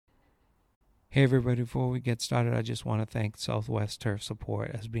Hey everybody, before we get started, I just want to thank Southwest Turf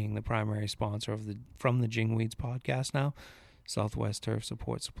Support as being the primary sponsor of from the Jingweeds podcast now. Southwest Turf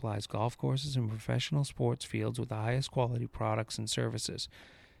Support supplies golf courses and professional sports fields with the highest quality products and services.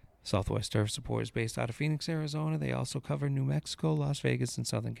 Southwest Turf Support is based out of Phoenix, Arizona. They also cover New Mexico, Las Vegas, and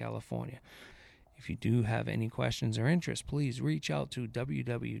Southern California. If you do have any questions or interest, please reach out to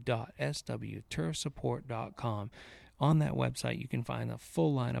www.swturfsupport.com. On that website, you can find a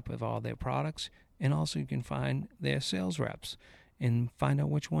full lineup of all their products, and also you can find their sales reps and find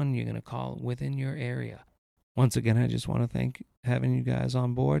out which one you're going to call within your area. Once again, I just want to thank having you guys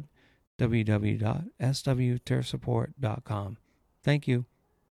on board, www.swturfsupport.com. Thank you.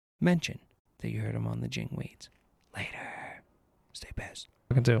 Mention that you heard them on the Jingweeds. Later. Stay pissed.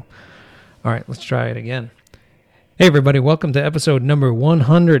 All right, let's try it again. Hey everybody, welcome to episode number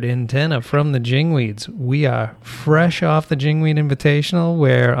 110 of From the Jingweeds. We are fresh off the Jingweed Invitational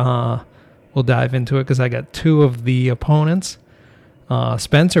where we'll dive into it because I got two of the opponents.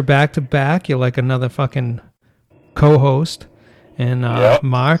 Spencer back-to-back, you're like another fucking co-host. And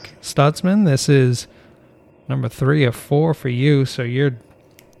Mark Stutzman, this is number 3 or 4 for you, so you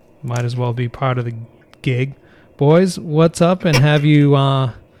might as well be part of the gig. Boys, what's up, and have you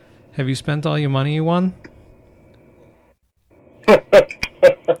spent all your money you won?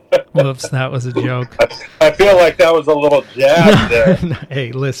 Whoops, that was a joke. I feel like that was a little jab there.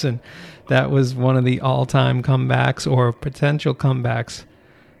 Hey, listen, that was one of the all-time comebacks or potential comebacks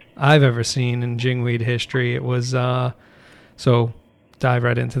I've ever seen in Jingweed history. It was, so dive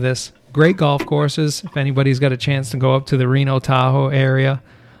right into this. Great golf courses. If anybody's got a chance to go up to the Reno Tahoe area,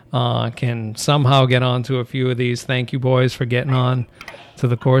 can somehow get onto a few of these. Thank you, boys, for getting on to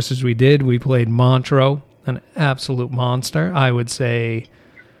the courses we did. We played Montreux, an absolute monster. I would say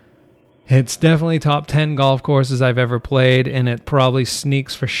it's definitely top 10 golf courses I've ever played, and it probably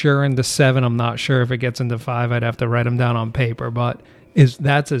sneaks for sure into 7. I'm not sure if it gets into 5. I'd have to write them down on paper, but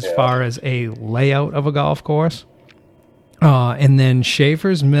that's as far as a layout of a golf course. And then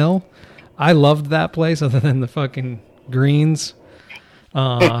Schaefer's Mill. I loved that place other than the fucking greens.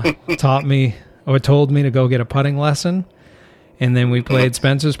 Taught me or told me to go get a putting lesson. And then we played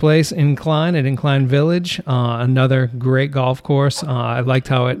Spencer's Place, Incline at Incline Village, another great golf course. I liked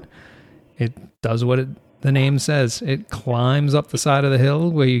how it does what the name says. It climbs up the side of the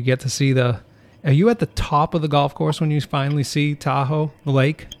hill where you get to see Are you at the top of the golf course when you finally see Tahoe, the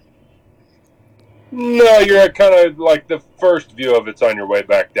lake? No, you're at kind of like the first view of it's on your way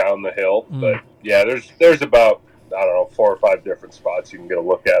back down the hill. But yeah, there's about, 4 or 5 different spots you can get a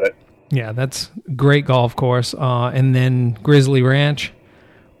look at it. Yeah, that's a great golf course. And then Grizzly Ranch.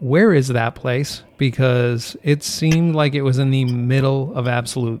 Where is that place? Because it seemed like it was in the middle of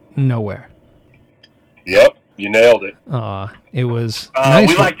absolute nowhere. Yep, you nailed it. It was nice.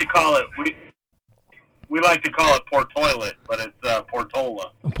 We like to call it Port Toilet, but it's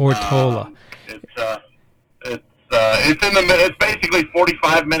Portola. Portola. It's in the middle. It's basically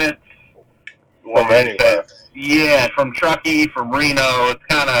 45 minutes From anywhere. Yeah, from Truckee, from Reno. It's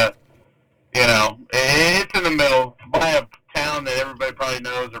kind of, it's in the middle by a town that everybody probably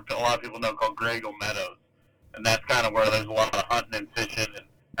knows, or a lot of people know, called Graygle Meadows. And that's kind of where there's a lot of hunting and fishing. And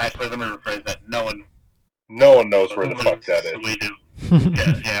actually, let me rephrase that. No one knows where the fuck that is. We do.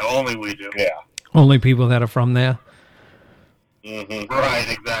 yeah, only we do. Yeah. Only people that are from there. Mm-hmm. Right,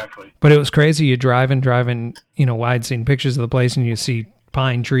 exactly. But it was crazy. You're driving, I'd seen pictures of the place, and you see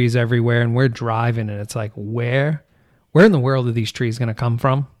pine trees everywhere, and we're driving, and it's like, where in the world are these trees going to come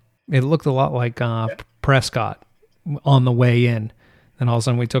from? It looked a lot like Prescott on the way in. Then all of a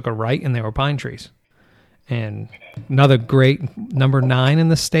sudden we took a right, and there were pine trees. And another great number 9 in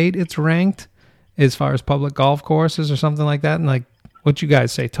the state, it's ranked as far as public golf courses or something like that. And like, what you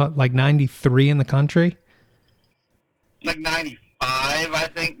guys say, like 93 in the country? Like 95, I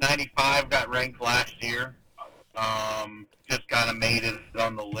think. 95 got ranked last year. Just kind of made it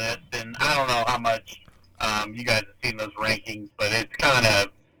on the list. And I don't know how much you guys have seen those rankings, but it's kind of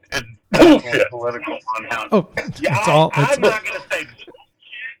political on how. Oh, I'm not going to say,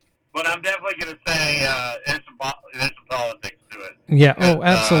 but I'm definitely going to say there's some politics to it. Yeah.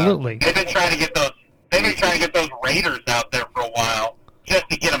 Absolutely. They've been trying to get those Raiders out there for a while just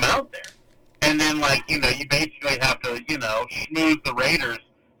to get them out there. And then, you basically have to, schmooze the Raiders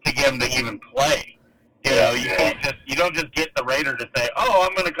to get them to even play. You don't just get the Raider to say, oh,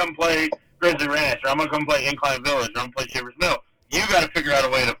 I'm going to come play Grizzly Ranch, or I'm going to come play Incline Village, or I'm going to play Schaefer's Mill. You got to figure out a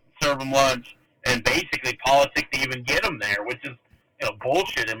way to serve them lunch and basically politic to even get them there, which is,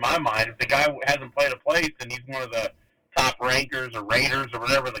 bullshit in my mind. If the guy hasn't played a place and he's one of the top rankers or Raiders or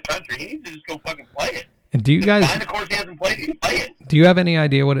whatever in the country, he needs to just go fucking play it. And do you guys find a course he hasn't played, he play it. Do you have any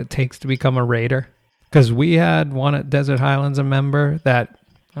idea what it takes to become a raider? Because we had one at Desert Highlands, a member that,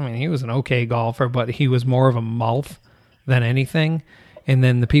 I mean, he was an okay golfer, but he was more of a mouth than anything. And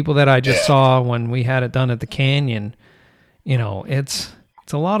then the people that I just saw when we had it done at the Canyon, you know, it's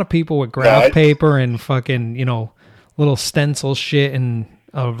a lot of people with graph paper and fucking, you know, little stencil shit and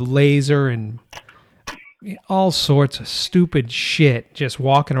a laser and all sorts of stupid shit just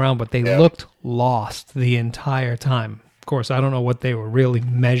walking around, but they looked lost the entire time. Of course, I don't know what they were really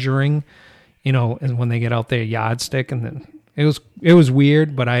measuring, you know, and when they get out their yardstick, and then it was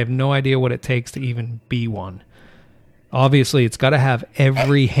weird, but I have no idea what it takes to even be one. Obviously, it's got to have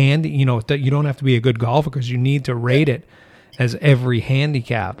every hand, you know, you don't have to be a good golfer because you need to rate it as every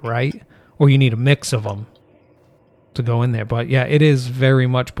handicap, right? Or you need a mix of them to go in there. But yeah, it is very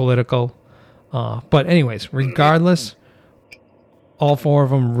much political. But anyways, regardless, all 4 of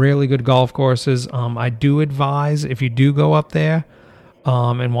them really good golf courses. I do advise if you do go up there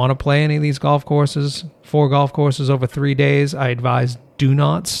and want to play any of these golf courses, 4 golf courses over 3 days, I advise do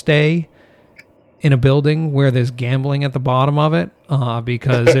not stay in a building where there's gambling at the bottom of it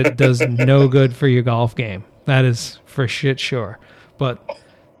because it does no good for your golf game. That is for shit sure. But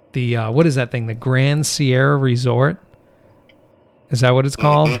the, what is that thing? The Grand Sierra Resort? Is that what it's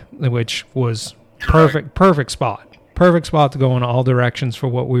called? Which was perfect spot. Perfect spot to go in all directions for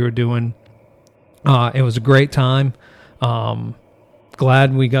what we were doing. It was a great time.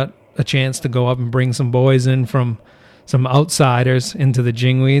 Glad we got a chance to go up and bring some boys in from some outsiders into the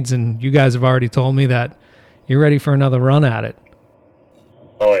Jingweeds, and you guys have already told me that you're ready for another run at it.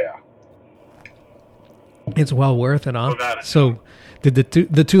 Oh, yeah. It's well worth it, huh? So did the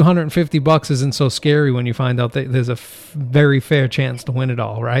 $250 isn't so scary when you find out that there's a very fair chance to win it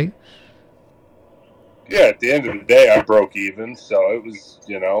all, right? Yeah, at the end of the day, I broke even, so it was,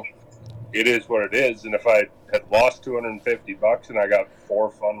 you know, it is what it is. And if I had lost $250 and I got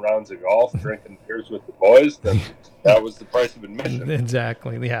 4 fun rounds of golf, drinking beers with the boys, then that was the price of admission.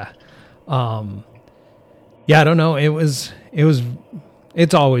 Exactly, yeah. Yeah, I don't know.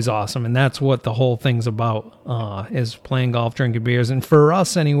 It's always awesome, and that's what the whole thing's about, is playing golf, drinking beers. And for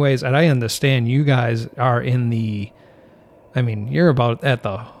us anyways, and I understand you guys are you're about at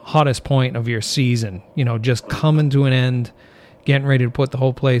the hottest point of your season, you know, just coming to an end, getting ready to put the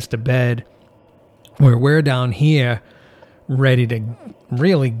whole place to bed, where we're down here ready to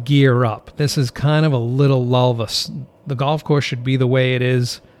really gear up. This is kind of a little lull. The golf course should be the way it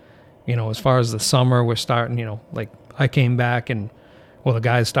is, you know, as far as the summer, we're starting, you know, like I came back and, well, the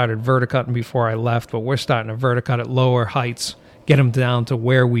guys started verticutting before I left, but we're starting to verticut at lower heights, get them down to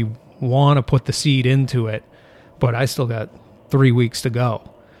where we want to put the seed into it, but I still got 3 weeks to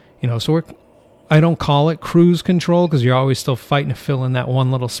go. You know, so I don't call it cruise control because you're always still fighting to fill in that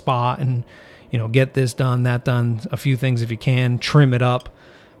one little spot and, you know, get this done, that done, a few things if you can, trim it up.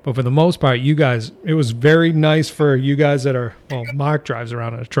 But for the most part, you guys, it was very nice for you guys that are, well, Mark drives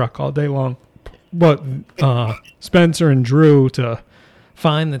around in a truck all day long, but Spencer and Drew to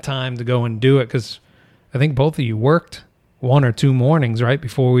find the time to go and do it, because I think both of you worked 1 or 2 mornings, right,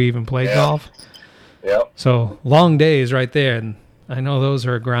 before we even played golf. Yep. So long days right there, and I know those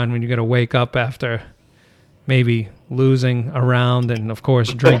are a grind when you got to wake up after maybe losing a round and, of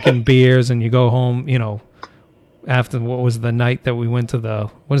course, drinking beers, and you go home, you know, after what was the night that we went to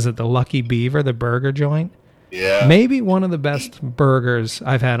the Lucky Beaver, the burger joint? Yeah. Maybe one of the best burgers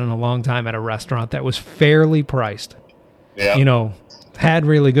I've had in a long time at a restaurant that was fairly priced. Yeah. You know, had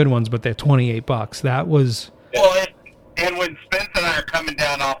really good ones, but they're $28. That was... Well, and when Spence and I are coming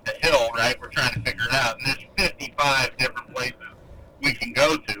down off the hill, right, we're trying to figure it out, and there's 55 different places we can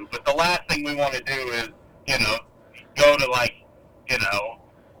go to, but the last thing we want to do is, you know, go to, like, you know...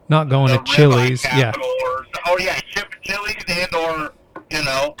 Not going to Chili's, yeah. Chili's and or, you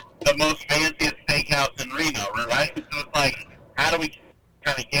know, the most fanciest steakhouse in Reno, right? So it's like, how do we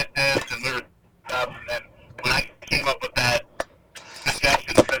kind of get this? And we were stuff, and then when I came up with that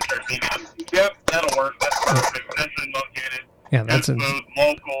suggestion, yep, that'll work. That's perfect. Centrally located. Yeah, that's food,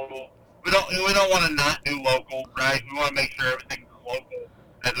 local. We don't want to not do local, right? We want to make sure everything's local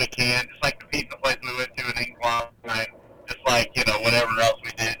as we can. Just like the pizza place we went to in Incline, just like, you know, whatever else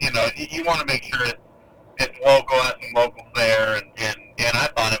we did. You know, you want to make sure it's local, has some local fare, and I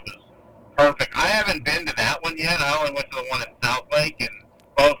thought it was perfect. I haven't been to that one yet. I only went to the one in South Lake, and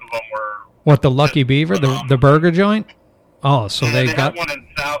both of them were... What, the Lucky Beaver, the burger joint? Oh, so yeah, they got one in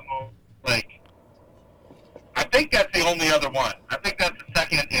South Lake. I think that's the only other one. I think that's the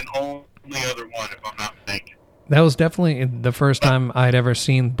second and only other one, if I'm not mistaken. That was definitely the first time I'd ever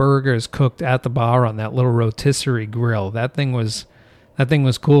seen burgers cooked at the bar on that little rotisserie grill. That thing was That thing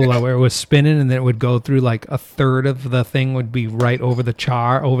was cool, where it was spinning, and then it would go through like a third of the thing would be right over the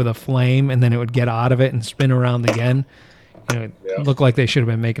char, over the flame, and then it would get out of it and spin around again. You know, it looked like they should have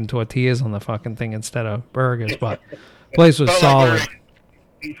been making tortillas on the fucking thing instead of burgers, but the place was solid.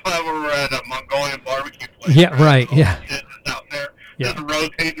 You were at a Mongolian barbecue place. Yeah, right. Yeah. Out there, just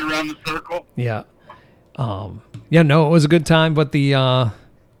rotating around the circle. Yeah. Yeah. No, it was a good time, but I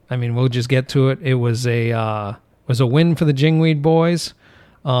mean, we'll just get to it. It was a win for the Jingweed boys,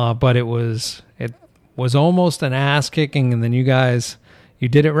 but it was almost an ass kicking, and then you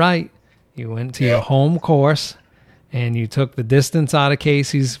did it right. You went to your home course, and you took the distance out of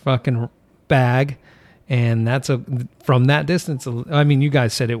Casey's fucking bag. And from that distance, I mean, you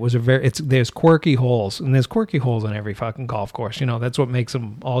guys said it was there's quirky holes, and there's quirky holes on every fucking golf course. You know, that's what makes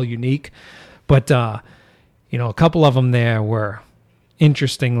them all unique. But, you know, a couple of them there were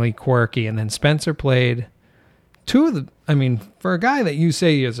interestingly quirky. And then Spencer played for a guy that you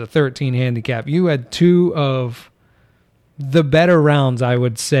say is a 13 handicap, you had two of the better rounds, I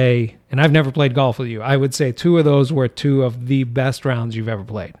would say. And I've never played golf with you. I would say two of those were two of the best rounds you've ever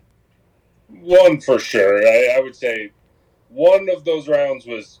played. One for sure. I would say one of those rounds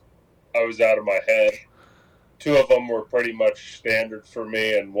I was out of my head. Two of them were pretty much standard for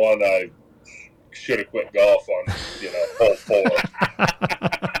me, and one I should have quit golf on, hole 4.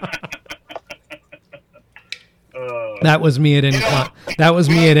 That was me at incline. That was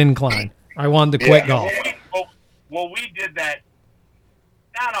me at incline. I wanted to quit golf. Well, we did that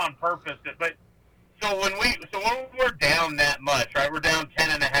not on purpose, but. So when we're down that much, right? We're down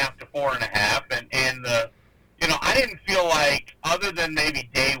 10.5 to 4.5, and I didn't feel like, other than maybe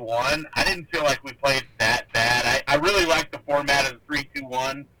day one, I didn't feel like we played that bad. I really liked the format of the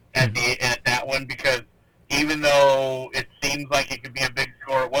 3-2-1 at that one, because even though it seems like it could be a big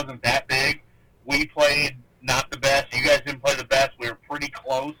score, it wasn't that big. We played not the best. You guys didn't play the best. We were pretty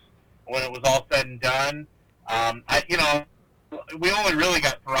close when it was all said and done. We only really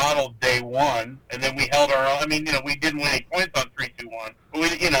got throttled day one, and then we held our own. I mean, we didn't win any points on 3-2-1.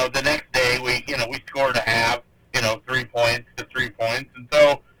 But the next day we scored a half, 3 points to 3 points. And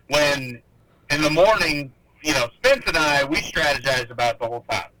so when in the morning, Spence and I, we strategized about it the whole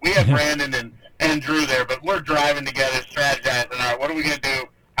time. We had Brandon and Drew there, but we're driving together, strategizing. All right, what are we going to do?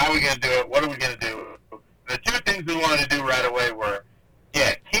 How are we going to do it? What are we going to do? The two things we wanted to do right away were,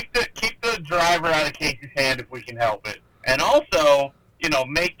 keep the driver out of Casey's hand if we can help it. And also,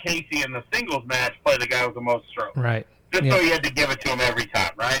 make Casey in the singles match play the guy with the most strokes. Right. Just so you had to give it to him every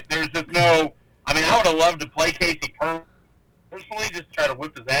time, right? There's just no... I mean, I would have loved to play Casey personally, just try to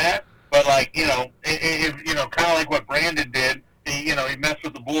whip his ass. But, kind of like what Brandon did, he messed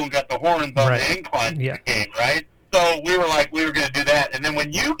with the bull and got the horns on the incline game, right? So we were going to do that. And then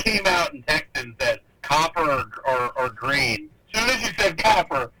when you came out and texted and said copper or green, as soon as you said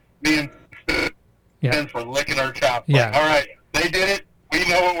copper, me and Spence were licking our chops. Yeah. Like, all right, they did it. We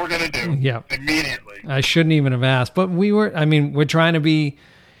know what we're going to do. Yeah. Immediately. I shouldn't even have asked. But we're trying to be,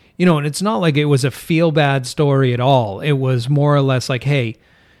 and it's not like it was a feel-bad story at all. It was more or less like, hey,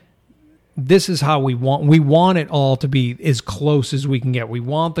 this is how we want it all to be as close as we can get. We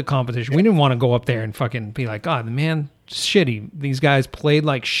want the competition. We didn't want to go up there and fucking be like, God, man, shitty. These guys played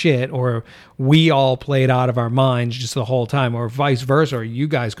like shit, or we all played out of our minds just the whole time, or vice versa. Or you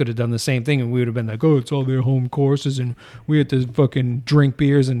guys could have done the same thing, and we would have been like, oh, it's all their home courses, and we had to fucking drink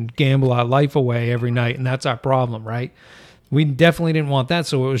beers and gamble our life away every night, and that's our problem, right? We definitely didn't want that,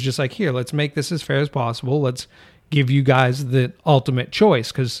 so it was just like, here, let's make this as fair as possible. Let's give you guys the ultimate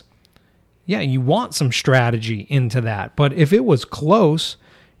choice, because you want some strategy into that. But if it was close,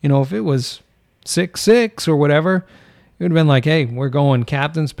 if it was 6-6 or whatever, it would have been like, hey, we're going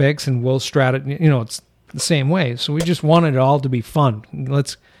captain's picks and we'll it's the same way. So we just wanted it all to be fun.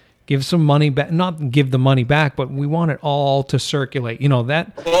 Let's give some money back, not give the money back, but we want it all to circulate.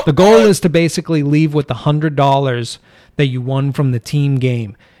 The goal is to basically leave with the $100 that you won from the team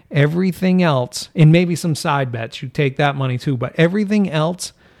game. Everything else, and maybe some side bets, you take that money too, but everything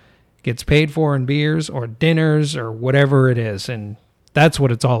else gets paid for in beers or dinners or whatever it is. And that's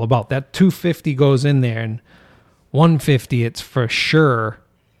what it's all about. That $250 goes in there, and $150, it's for sure,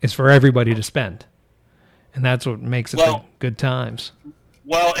 is for everybody to spend. And that's what makes it the good times.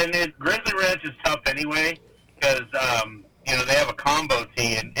 Well, and Grizzly Ranch is tough anyway, because, they have a combo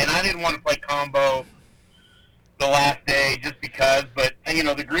tee, and I didn't want to play combo the last day just because, but,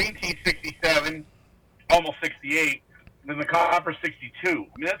 the green tee's 67, almost 68, then the copper 62. I mean,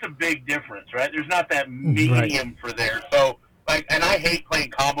 that's a big difference, right? There's not that medium for there. So, and I hate playing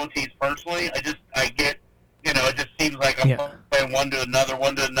combo tees personally. I get, it just seems like I'm playing playing one to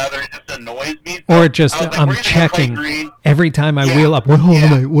another. It just annoys me. So or just I was like, I'm we're either gonna play checking green. every time I Yeah. wheel up. What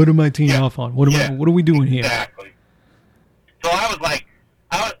am I teeing Yeah. off on? What are we doing here? Exactly. So I was like,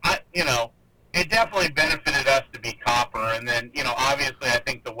 it definitely benefited us to be copper, and then obviously I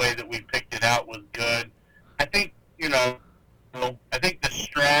think the way that we picked it out was good. I think the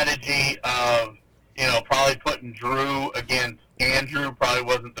strategy of probably putting Drew against Andrew probably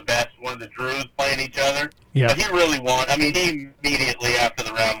wasn't the best. One of the Drews playing each other, Yeah. but he really wanted. I mean, he immediately after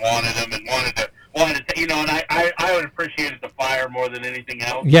the round wanted him and wanted to. And I would appreciate it to fire more than anything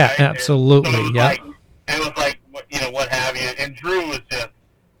else. Yeah, right? absolutely. So it was Yeah. like what have you. And Drew was just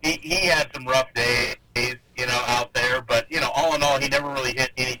he had some rough days, out there. But all in all, he never really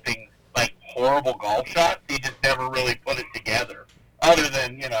hit anything like horrible golf shots. He just never really put it together. Other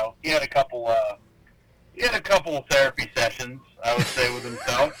than he had a couple therapy sessions, I would say, with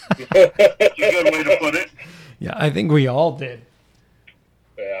himself. That's a good way to put it. Yeah, I think we all did.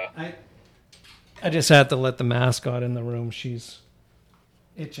 Yeah. I just had to let the mascot in the room. She's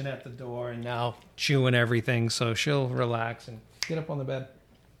itching at the door and now chewing everything, so she'll relax and get up on the bed.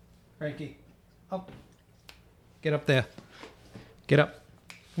 Frankie, up. Get up there. Get up.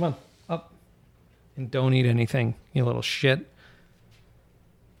 Come on, up. And don't eat anything, you little shit.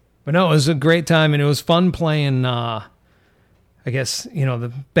 But no, it was a great time, and it was fun playing, I guess,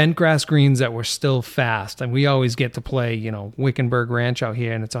 the bent grass greens that were still fast. And we always get to play, Wickenburg Ranch out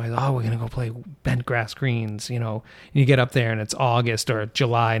here, and it's always, we're going to go play bent grass greens, And you get up there, and it's August or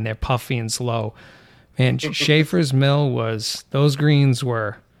July, and they're puffy and slow. And Schaefer's Mill those greens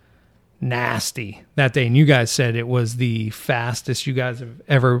were nasty that day. And you guys said it was the fastest you guys have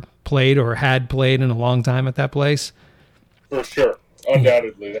ever played or had played in a long time at that place. For sure.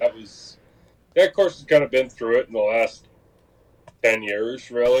 Undoubtedly. That course has kind of been through it in the last 10 years,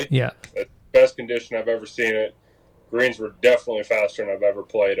 really. Yeah. The best condition I've ever seen it. Greens were definitely faster than I've ever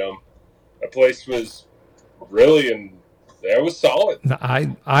played them. The place was really, it was solid.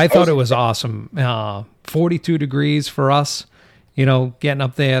 I thought it was awesome. 42 degrees for us, getting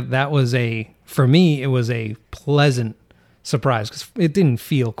up there. That was for me, it was a pleasant surprise because it didn't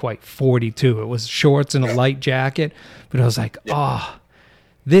feel quite 42. It was shorts and a light jacket, but I was like,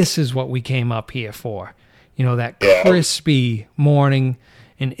 this is what we came up here for. That crispy morning,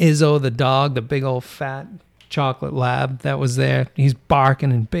 and Izzo, the dog, the big old fat chocolate lab that was there, he's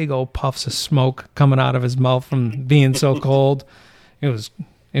barking and big old puffs of smoke coming out of his mouth from being so cold. It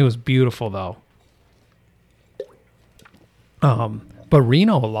was beautiful though. But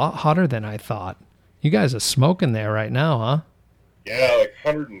Reno a lot hotter than I thought. You guys are smoking there right now, huh? Yeah, like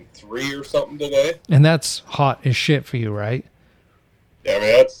 103 or something today. And that's hot as shit for you, right? Yeah, I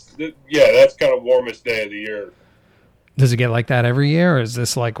mean, that's kind of warmest day of the year. Does it get like that every year, or is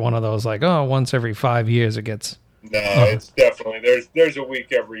this like one of those like, once every 5 years it gets? No, it's definitely, there's a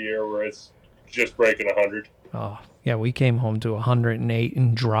week every year where it's just breaking 100. Oh, yeah, we came home to 108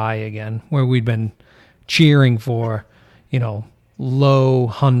 and dry again, where we'd been cheering for, low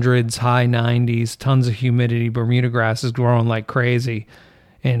hundreds, high 90s, tons of humidity. Bermuda grass is growing like crazy.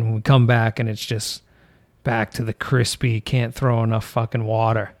 And we come back and it's just back to the crispy, can't throw enough fucking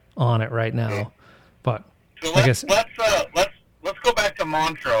water on it right now. But So I guess let's go back to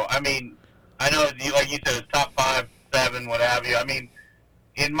Montreux. I mean, I know, like you said, it's top 5, 7, what have you. I mean,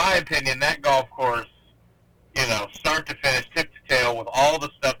 in my opinion, that golf course, start to finish, tip to tail, with all the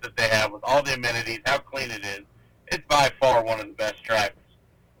stuff that they have, with all the amenities, how clean it is, it's by far one of the best tracks,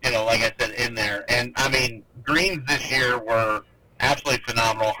 like I said, in there. And, I mean, greens this year were absolutely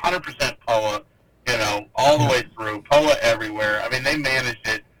phenomenal, 100% POA, all the way through, POA everywhere. I mean, they managed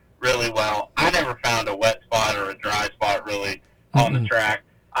it really well. I never found a wet spot or a dry spot, really, on the track.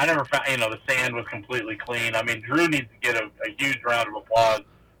 I never found, the sand was completely clean. I mean, Drew needs to get a huge round of applause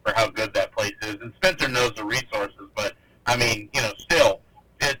for how good that place is. And Spencer knows the resources, but, I mean, still,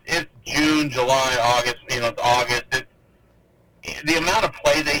 it's June, July, August, it's August. The amount of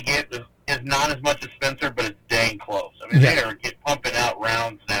play they get is not as much as Spencer, but it's dang close. I mean, they are pumping out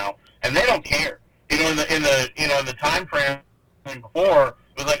rounds now, and they don't care. In the time frame before,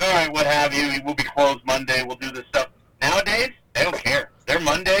 it was like, all right, what have you, we'll be closed Monday, we'll do this stuff. Nowadays, they don't care. Their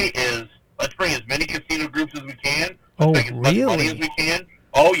Monday is, let's bring as many casino groups as we can, let's make as much money as we can.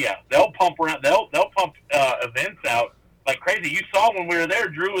 Oh yeah, they'll pump around. They'll pump events out like crazy. You saw when we were there,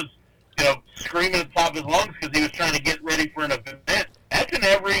 Drew was screaming at the top of his lungs because he was trying to get ready for an event. That's an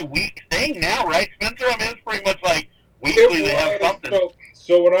every week thing now, right, Spencer? I mean, it's pretty much like weekly they have something.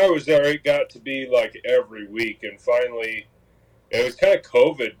 So when I was there, it got to be like every week, and finally, it was kind of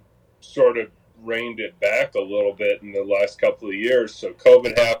COVID sort of reined it back a little bit in the last couple of years. So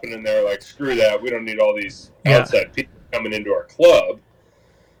COVID happened, and they're like, "Screw that! We don't need all these outside people." coming into our club.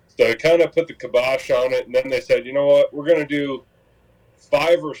 So I kind of put the kibosh on it, and then they said, you know what, we're going to do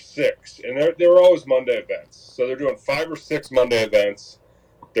 5 or 6, and they were always Monday events. So they're doing 5 or 6 Monday events.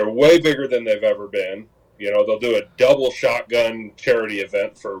 They're way bigger than they've ever been. You know, they'll do a double shotgun charity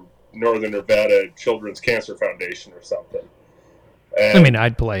event for Northern Nevada Children's Cancer Foundation or something. And, I mean,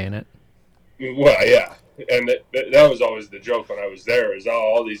 I'd play in it. Well, yeah, and that was always the joke when I was there, is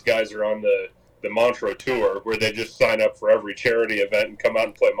all these guys are on the Montreux tour, where they just sign up for every charity event and come out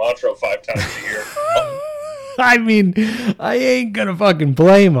and play Montreux 5 times a year. I mean, I ain't gonna fucking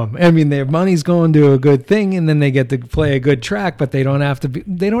blame them. I mean, their money's going to a good thing, and then they get to play a good track, but they don't have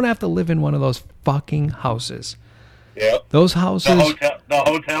to live in one of those fucking houses. Yeah, those houses. The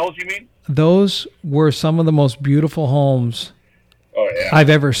hotels, you mean? Those were some of the most beautiful homes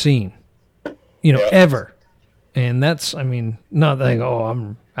I've ever seen. You know, ever. And that's, I mean, not like,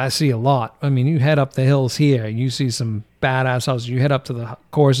 I see a lot. I mean, you head up the hills here, you see some badass houses. You head up to the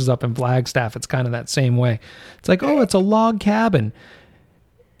courses up in Flagstaff, it's kind of that same way. It's like, it's a log cabin.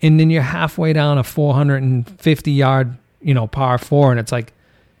 And then you're halfway down a 450-yard, par 4, and it's like,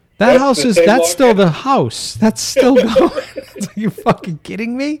 that's still the house. That's still going. Are you fucking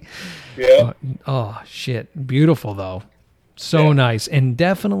kidding me? Yeah. Oh, shit. Beautiful, though. So nice. And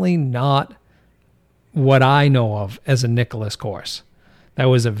definitely not what I know of as a Nicklaus course. That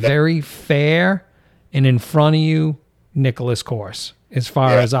was a very fair and in front of you Nicklaus course, as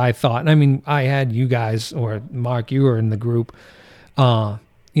far as I thought. And I mean, I had you guys, or Mark, you were in the group, the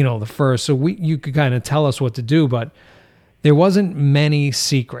first, so you could kind of tell us what to do, but there wasn't many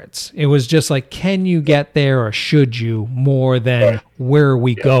secrets. It was just like, can you get there, or should you, more than where are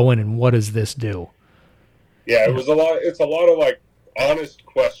we going and what does this do? Yeah, it was a lot. It's a lot of like honest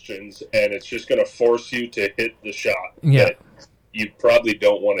questions, and it's just going to force you to hit the shot that you probably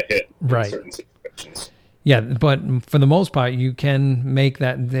don't want to hit in certain situations. Yeah, but for the most part, you can make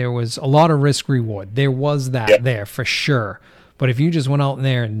that. There was a lot of risk reward. There was that there for sure. But if you just went out in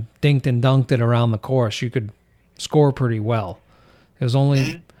there and dinked and dunked it around the course, you could score pretty well. It was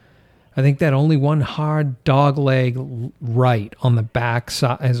only, I think that only one hard dog leg right on the back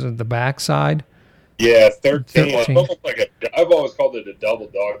side, as the back side. Yeah, 13. It's almost like I've always called it a double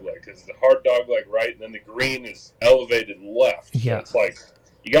dog leg, because the hard dog leg right, and then the green is elevated left. So it's like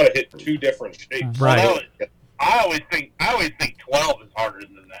you got to hit 2 different shapes. Right. I always think 12 is harder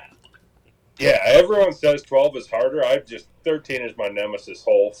than that. Yeah, everyone says 12 is harder. 13 is my nemesis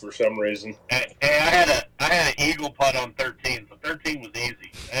hole for some reason. Hey, I had an eagle putt on 13, so 13 was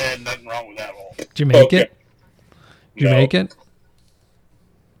easy. And nothing wrong with that hole. Did you make it? Did you make it?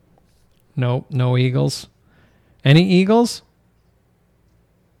 Nope, no eagles. Any eagles?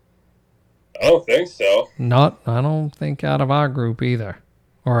 I don't think so. I don't think out of our group either,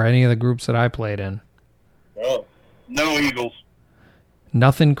 or any of the groups that I played in. No eagles.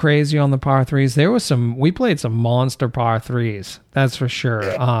 Nothing crazy on the par 3s. We played some monster par 3s, that's for sure.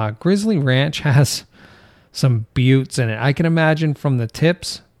 Yeah. Grizzly Ranch has some buttes in it. I can imagine from the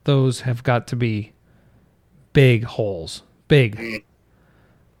tips, those have got to be big holes. Big.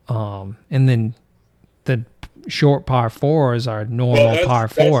 And then the short par 4s are normal par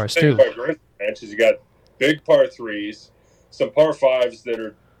 4s too. Grizzly Ranch is you got big par 3s, some par 5s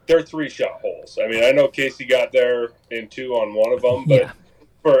they're 3-shot holes. I mean, I know Casey got there in 2 on one of them,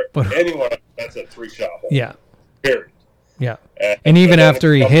 but for anyone, that's a 3-shot hole. Yeah. Period. Yeah. And even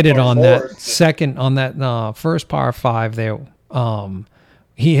after he hit it on that first par 5 there,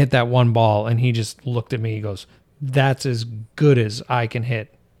 he hit that one ball and he just looked at me. He goes, "That's as good as I can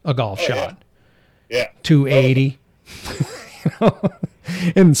hit a golf shot." Yeah. 280.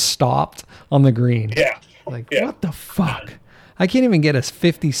 And stopped on the green. Yeah. What the fuck? I can't even get a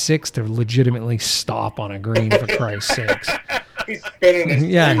 56 to legitimately stop on a green, for Christ's sakes. He's spinning a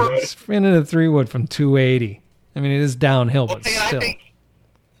 3-wood. He's spinning a 3-wood from 280. I mean, it is downhill, but still.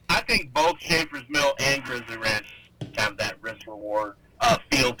 I think both Schaefer's Mill and Grizzly Ranch have that risk reward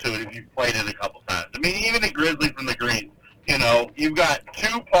feel to it if you've played it a couple times. I mean, even the Grizzly from the green, you've got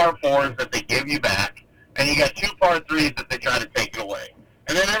 2 par 4s that they give you back, and you got 2 par 3s that they try to take away.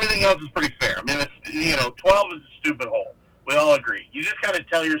 And then everything else is pretty fair. I mean, 12 is a stupid hole. We all agree. You just got to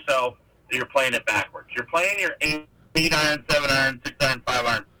tell yourself that you're playing it backwards. You're playing your 8 iron, 7 iron, 6 iron, 5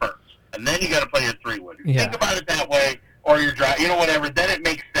 iron first. And then you got to play your 3-wood. Think about it that way, or your drive, whatever. Then it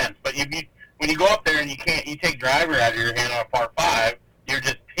makes sense. But when you go up there and you take driver out of your hand on a par 5, you're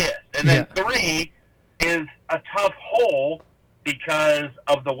just pissed. And then 3 is a tough hole because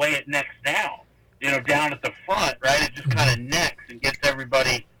of the way it necks down. Down at the front, right? It just kind of necks and gets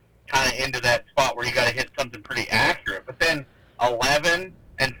everybody kind of into that spot where you got to hit something pretty accurate. But then 11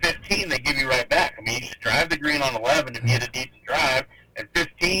 and 15, they give you right back. I mean, you just drive the green 14 on 11 if you hit a decent drive, and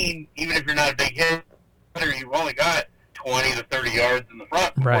 15, even if you're not a big hitter, you've only got 20 to 30 yards in the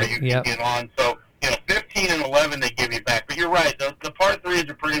front before you can get on. So, 15 and 11 they give you back. But you're right, the par threes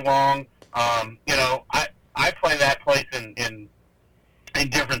are pretty long. I play that place in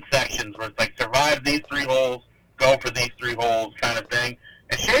different sections where it's like survive these 3 holes, go for these 3 holes kind of thing.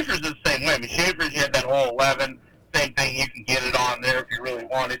 And Schaefer's is the same way. I mean, Schaefer's, you had that hole 11, same thing. You can get it on there if you really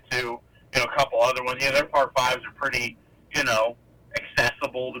wanted to. A couple other ones. Their par 5s are pretty,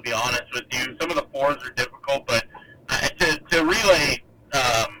 accessible, to be honest with you. Some of the 4s are difficult, but to relay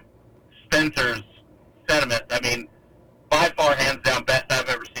Spencer's sentiments, I mean, by far, hands down, best I've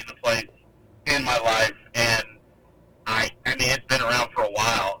ever seen the place in my life. And I mean, it's been around for a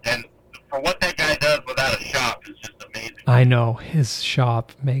while. And for what that guy does without a shop is just amazing. I know. His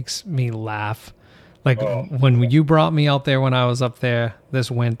shop makes me laugh. Like, when you brought me out there when I was up there this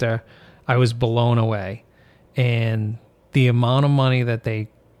winter, I was blown away. And the amount of money that they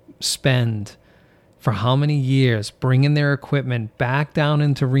spend for how many years bringing their equipment back down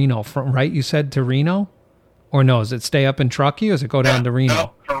into Reno. Right? You said to Reno? Or no, does it stay up in Truckee or does it go down to Reno?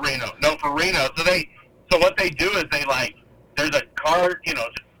 No, for Reno. So what they do is they, like, there's a cart,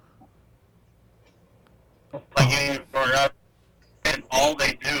 and all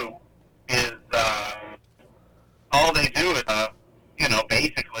they do is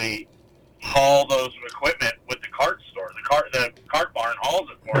basically haul those equipment with the cart store. The cart barn hauls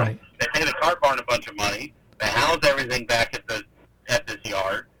it for them. They pay the cart barn a bunch of money. They house everything back at this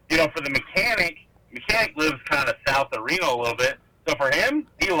yard. For the mechanic lives kind of south of Reno a little bit. So for him,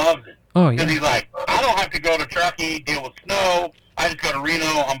 he loves it. Oh, yeah. Because he's like, I don't have to go to Truckee, deal with snow. I just go to Reno.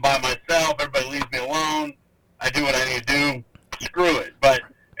 I'm by myself. Everybody leaves me alone. I do what I need to do. Screw it. But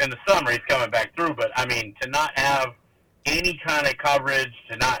in the summer, he's coming back through. But, I mean, to not have any kind of coverage,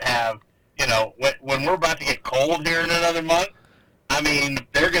 to not have, when we're about to get cold here in another month, I mean,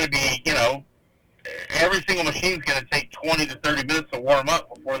 they're going to be, every single machine's going to take 20 to 30 minutes to warm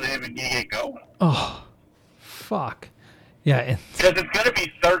up before they even get going. Oh, fuck. Yeah. Because it's going to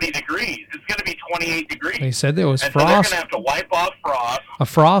be 30 degrees. It's going to be 28 degrees. They said there was and frost. So they're going to have to wipe off frost. A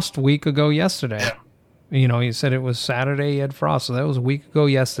frost a week ago yesterday. Yeah. You said it was Saturday you had frost, so that was a week ago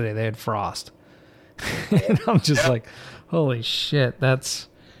yesterday they had frost. And I'm just like, holy shit,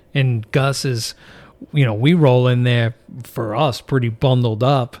 and Gus is, we roll in there for us pretty bundled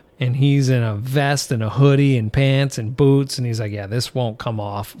up, and he's in a vest and a hoodie and pants and boots, and he's like, yeah, this won't come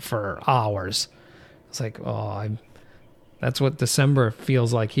off for hours. It's like, that's what December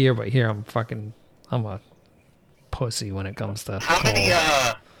feels like here, but here I'm a pussy when it comes to how cold. How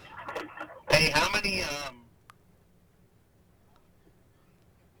many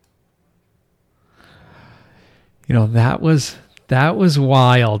that was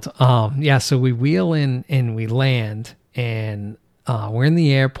wild. So we wheel in and we land, and we're in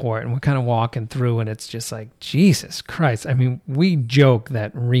the airport, and we're kind of walking through, and it's just like, Jesus Christ. I mean, we joke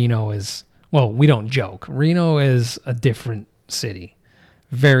that Reno is, well, we don't joke. Reno is a different city.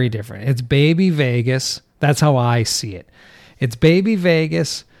 Very different. It's baby Vegas. That's how I see it. It's baby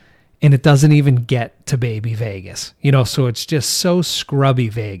Vegas, and it doesn't even get to baby Vegas. So it's just so scrubby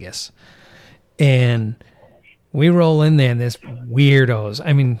Vegas. And we roll in there, and there's weirdos.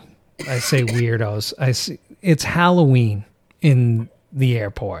 I mean, I say weirdos. It's Halloween in the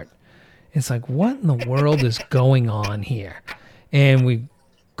airport. It's like, what in the world is going on here? And we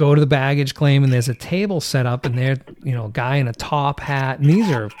go to the baggage claim, and there's a table set up, and there, a guy in a top hat. And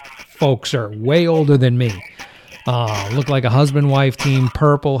these folks are way older than me. Look like a husband-wife team,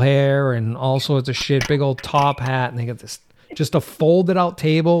 purple hair and all sorts of shit, big old top hat. And they got this, just a folded out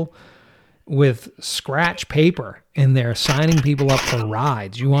table with scratch paper, and they're signing people up for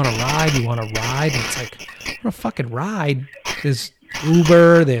rides. You want to ride? You want to ride? And it's like, what a fucking ride. There's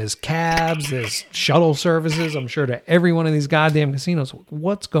Uber, there's cabs, there's shuttle services, I'm sure, to every one of these goddamn casinos.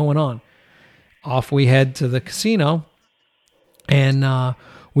 What's going on? Off we head to the casino, and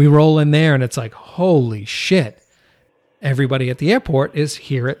we roll in there, and it's like, holy shit. Everybody at the airport is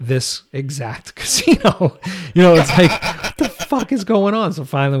here at this exact casino. It's like, what the fuck is going on? So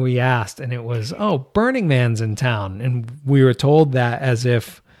finally we asked, and it was, Burning Man's in town. And we were told that as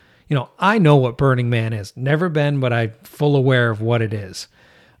if, I know what Burning Man is. Never been, but I'm full aware of what it is.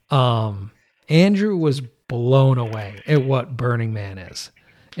 Andrew was blown away at what Burning Man is.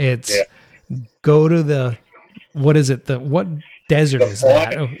 It's go to the, what is it? What desert is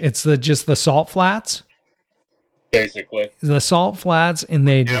that? It's just the salt flats? Basically. The salt flats, and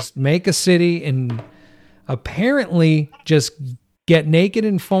they just make a city and apparently just get naked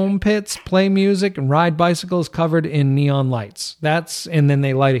in foam pits, play music, and ride bicycles covered in neon lights. And then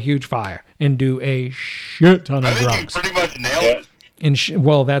they light a huge fire and do a shit ton of I think drugs. you pretty much nailed it.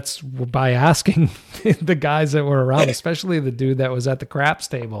 Well, that's by asking the guys that were around, especially the dude that was at the craps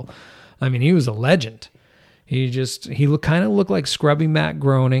table. I mean, he was a legend. He kind of looked like Scrubby Matt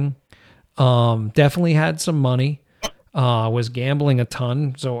Groening. Definitely had some money. Was gambling a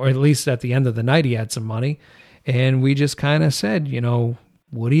ton. So, or at least at the end of the night, he had some money. And we just kind of said,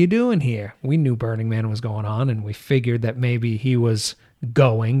 what are you doing here? We knew Burning Man was going on, and we figured that maybe he was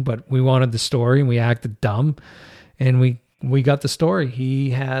going, but we wanted the story, and we acted dumb. And we got the story.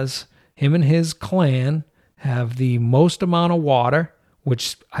 Him and his clan have the most amount of water,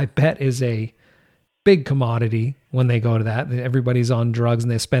 which I bet is a big commodity when they go to that. Everybody's on drugs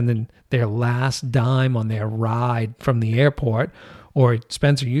and they're spending their last dime on their ride from the airport. Or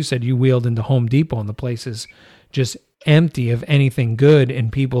Spencer, you said you wheeled into Home Depot and the place is just empty of anything good,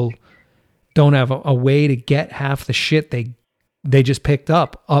 and people don't have a way to get half the shit they just picked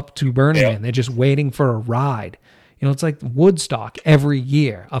up to Burning Man. They're just waiting for a ride. It's like Woodstock every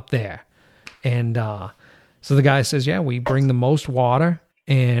year up there. And so the guy says, we bring the most water,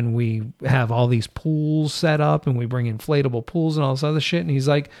 and we have all these pools set up, and we bring inflatable pools and all this other shit. And he's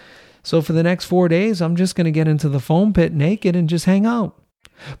like, so for the next 4 days, I'm just going to get into the foam pit naked and just hang out.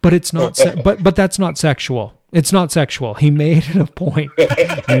 But it's not, but that's not sexual. It's not sexual. He made it a point.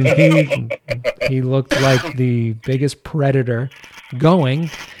 And he looked like the biggest predator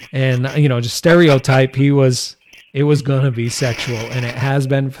going, and just stereotype. It was going to be sexual, and it has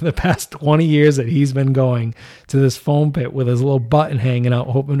been for the past 20 years that he's been going to this foam pit with his little button hanging out,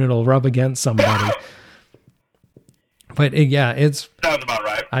 hoping it'll rub against somebody. But it's Sounds about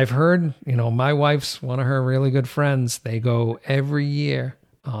right. I've heard, my wife's one of her really good friends. They go every year,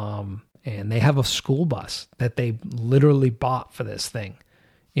 and they have a school bus that they literally bought for this thing,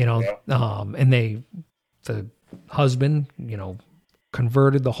 and the husband,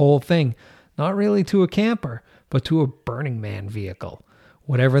 converted the whole thing, not really to a camper, but to a Burning Man vehicle,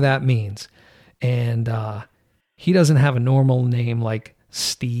 whatever that means. And he doesn't have a normal name like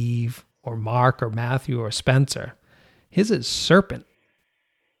Steve or Mark or Matthew or Spencer. His is Serpent.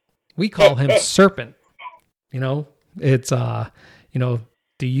 We call him Serpent. It's,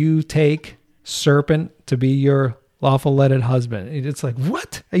 do you take Serpent to be your lawful wedded husband? It's like,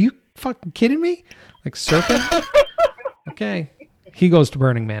 what? Are you fucking kidding me? Like, Serpent? Okay. He goes to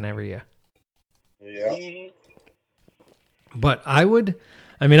Burning Man every year. Yeah. But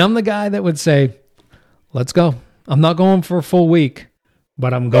I'm the guy that would say, let's go. I'm not going for a full week,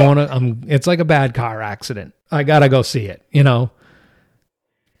 but it's like a bad car accident. I gotta go see it,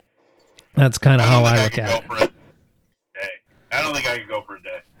 That's kind of how I look at it. I don't think I could go for a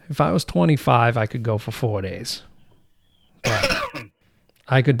day. If I was 25, I could go for 4 days. But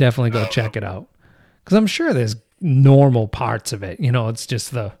I could definitely go check it out. Because I'm sure there's normal parts of it. It's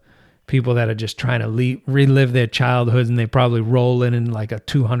just the people that are just trying to relive their childhoods, and they probably roll in like a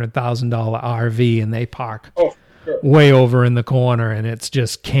 $200,000 RV, and they park way over in the corner, and it's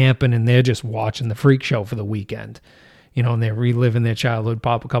just camping, and they're just watching the freak show for the weekend. And they're reliving their childhood,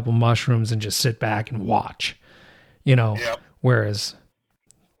 pop a couple mushrooms, and just sit back and watch. Yep. Whereas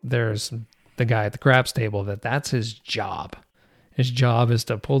there's the guy at the craps table that's his job. His job is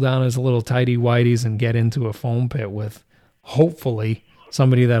to pull down his little tidy whities and get into a foam pit with, hopefully,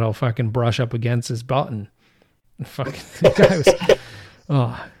 somebody that'll fucking brush up against his button. Fucking the guy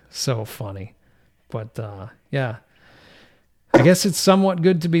was, so funny. But I guess it's somewhat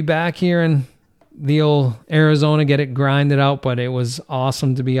good to be back here in the old Arizona, get it grinded out. But it was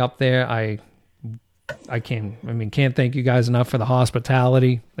awesome to be up there. I can't thank you guys enough for the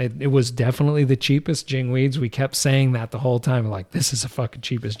hospitality. It was definitely the cheapest Jingweeds. We kept saying that the whole time. like, this is the fucking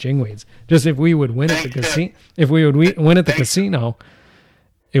cheapest Jingweeds. Just if we would win at the casino,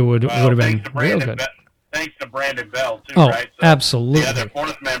 it would have been real good. Thanks to Brandon Bell too, Oh, right? So absolutely. The other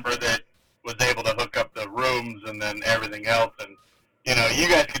fourth member that was able to hook up the rooms and then everything else, and you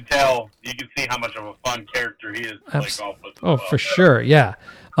guys can tell, you can see how much of a fun character he is. For sure, yeah.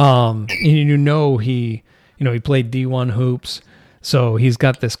 He played D1 hoops, so he's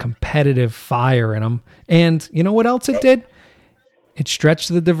got this competitive fire in him. And you know what else it did? It stretched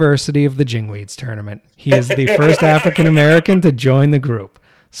the diversity of the Jingweeds tournament. He is the first African American to join the group.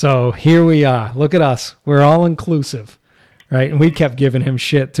 So here we are. Look at us. We're all inclusive, right? And we kept giving him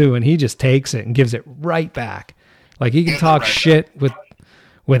shit too, and he just takes it and gives it right back. Like, he can talk shit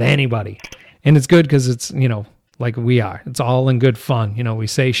with anybody. And it's good because it's, like we are. It's all in good fun. We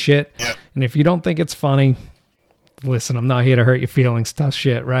say shit. Yeah. And if you don't think it's funny, listen, I'm not here to hurt your feelings. Tough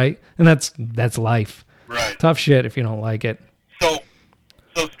shit, right? And that's life. Right. Tough shit if you don't like it. So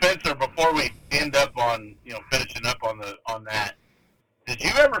on that. Did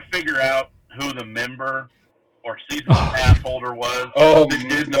you ever figure out who the member or season pass holder was that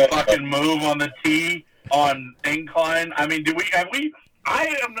did the fucking move on the tee on incline? I mean,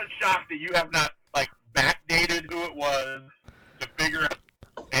 I am not shocked that you have not like backdated who it was to figure out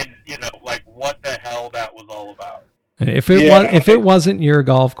and like what the hell that was all about. If it wasn't your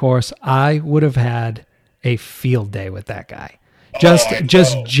golf course, I would have had a field day with that guy.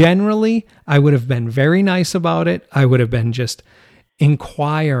 Just generally, I would have been very nice about it. I would have been just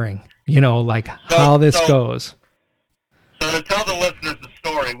inquiring, like how this goes. So to tell the listeners the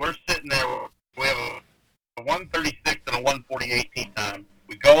story, we're sitting there. We have a 136 and a 148 tee time.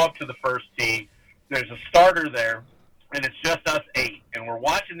 We go up to the first tee. There's a starter there, and it's just us 8. And we're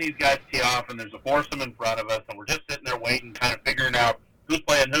watching these guys tee off, and there's a foursome in front of us, and we're just sitting there waiting, kind of figuring out who's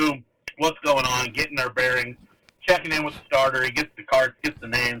playing whom, what's going on, getting our bearings, checking in with the starter. He gets the cards, gets the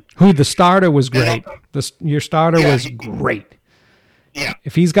names. The starter was great. Your starter was great. Yeah.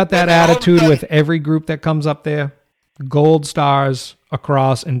 If he's got that attitude with every group that comes up there, gold stars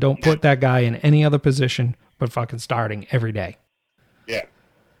across, and don't put that guy in any other position but fucking starting every day. Yeah.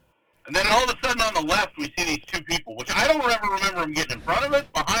 And then all of a sudden on the left, we see these 2 people, which I don't ever remember them getting in front of us,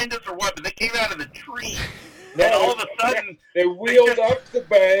 behind us, or what, but they came out of the tree. And all of a sudden... They wheeled up the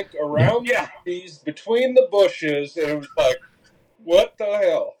bank, around the trees, between the bushes, and it was like, what the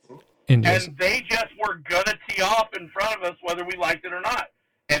hell? And they just were going to tee off in front of us whether we liked it or not.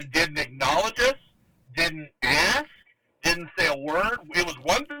 And didn't acknowledge us, didn't ask, didn't say a word. It was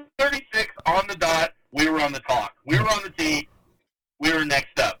 136 on the dot. We were on the talk. We were on the tee. We were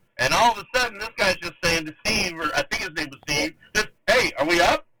next up. And all of a sudden, this guy's just saying to Steve, or I think his name was Steve, just, hey, are we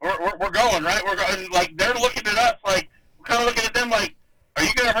up? We're going, right? We're going. Like, they're looking at us like, we're kind of looking at them like, are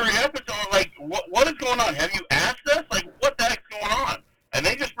you going to hurry up? It's like, what is going on? Have you asked us? Like, what the heck's going on? And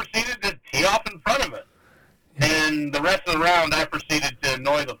they just proceeded to tee off in front of us. And the rest of the round, I proceeded to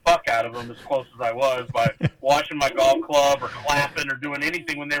annoy the fuck out of them as close as I was by washing my golf club or clapping or doing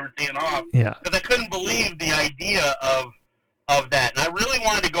anything when they were teeing off. Yeah. Because I couldn't believe the idea of that. And I really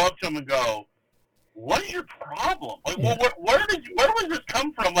wanted to go up to them and go, what is your problem? Like, where does this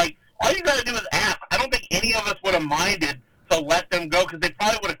come from? Like, all you got to do is ask. I don't think any of us would have minded to let them go because they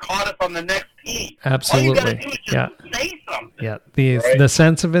probably would have caught us on the next tee. Absolutely. All you got to do is just say something. Yeah, the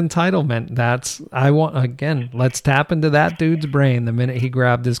sense of entitlement. Let's tap into that dude's brain the minute he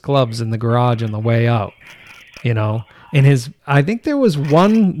grabbed his clubs in the garage on the way out. I think there was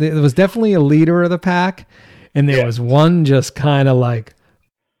definitely a leader of the pack, and there was one just kind of like,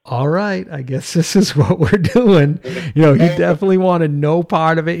 all right, I guess this is what we're doing. He definitely wanted no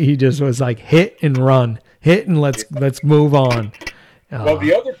part of it. He just was like, hit and run. Hit and let's move on. Well,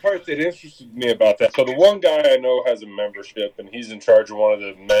 the other part that interested me about that, so the one guy I know has a membership, and he's in charge of one of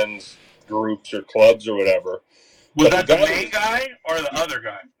the men's groups or clubs or whatever. Was that the main guy or the other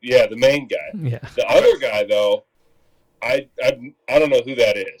guy? Yeah, the main guy. Yeah. The other guy, though, I don't know who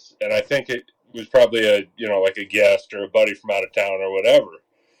that is, and I think it was probably like a guest or a buddy from out of town or whatever.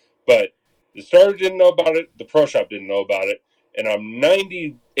 But the starter didn't know about it, the pro shop didn't know about it, and I'm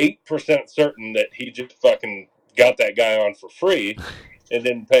 98% certain that he just fucking got that guy on for free and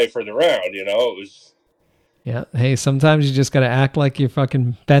didn't pay for the round. It was... Yeah. Hey, sometimes you just got to act like you're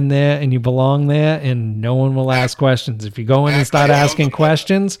fucking been there and you belong there, and no one will ask questions. If you go in and start asking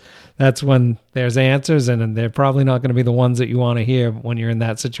questions, that's when there's answers, and they're probably not going to be the ones that you want to hear when you're in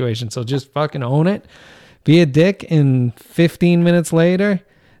that situation. So just fucking own it. Be a dick, and 15 minutes later,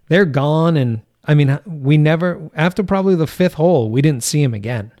 they're gone. And I mean, we never, after probably the 5th hole, we didn't see him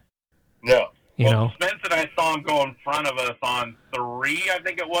again. No. Spence and I saw him go in front of us on 3, I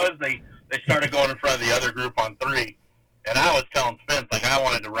think it was. They started going in front of the other group on 3. And I was telling Spence, like, I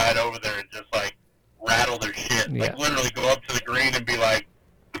wanted to ride over there and just, like, rattle their shit. Yeah. Like, literally go up to the green and be like,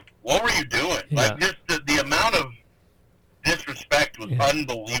 what were you doing? Yeah. Like, just the amount of disrespect was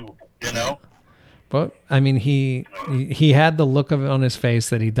unbelievable, But, I mean, he had the look of it on his face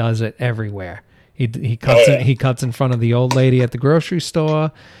that he does it everywhere. He cuts in front of the old lady at the grocery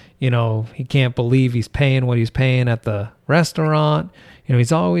store. He can't believe he's paying what he's paying at the restaurant.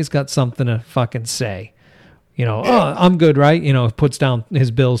 He's always got something to fucking say. Oh, I'm good, right? Puts down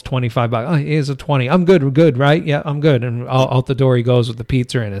his bills, $25. Oh, here's a 20. I'm good, right? Yeah, I'm good. And out the door he goes with the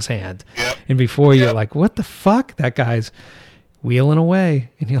pizza in his hand. Yep. And before you're like, what the fuck? That guy's wheeling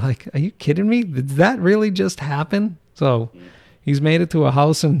away. And you're like, are you kidding me? Did that really just happen? So he's made it to a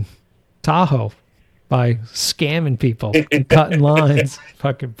house in Tahoe by scamming people and cutting lines.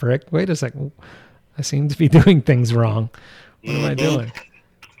 Fucking prick. Wait a second. I seem to be doing things wrong. What am I doing?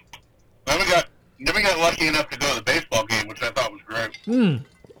 Then we got lucky enough to go to the baseball game, which I thought was great.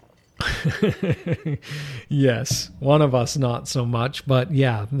 Yes, one of us not so much, but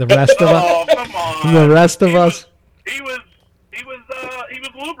yeah, the rest of us. Oh, come on! The rest of us. He was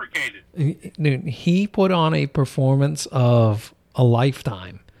lubricated. Dude, he put on a performance of a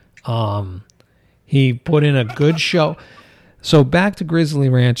lifetime. He put in a good show. So back to Grizzly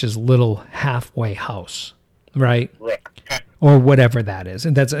Ranch's little halfway house, right? Right. Or whatever that is.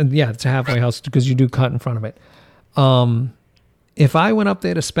 And that's, it's a halfway house because you do cut in front of it. If I went up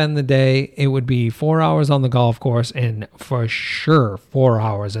there to spend the day, it would be 4 hours on the golf course and for sure 4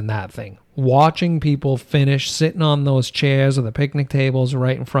 hours in that thing. Watching people finish, sitting on those chairs or the picnic tables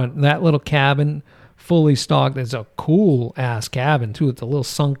right in front. That little cabin, fully stocked. It's a cool ass cabin too. It's a little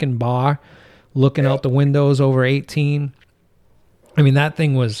sunken bar looking out the windows over 18. I mean, that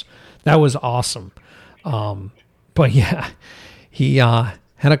was awesome. But yeah, he had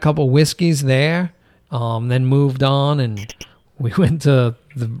a couple whiskeys there, then moved on, and we went to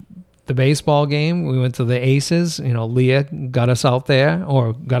the baseball game. We went to the Aces. You know, Leah got us out there,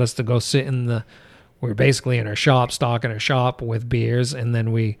 or got us to go sit we were basically in her shop, stocking her shop with beers, and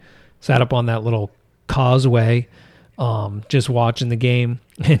then we sat up on that little causeway, just watching the game.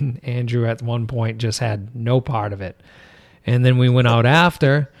 And Andrew at one point just had no part of it. And then we went out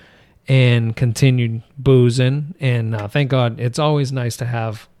after and continued boozing. And thank God, it's always nice to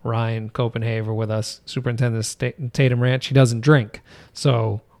have Ryan Copenhaver with us, Superintendent of Tatum Ranch. He doesn't drink.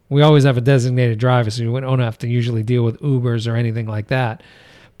 So we always have a designated driver, so we don't have to usually deal with Ubers or anything like that.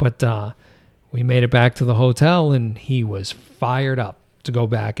 But we made it back to the hotel, and he was fired up to go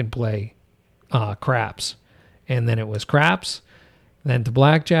back and play craps. And then it was craps, then to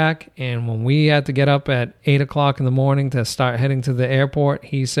blackjack. And when we had to get up at 8 o'clock in the morning to start heading to the airport,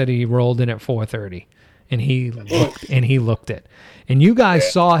 he said he rolled in at 4:30, and he looked it. And you guys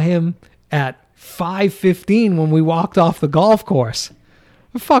saw him at 5:15 when we walked off the golf course.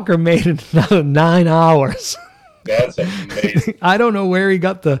 The fucker made another 9 hours. That's amazing. I don't know where he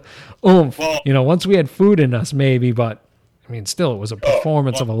got the oomph. Well, once we had food in us, maybe, but I mean, still, it was a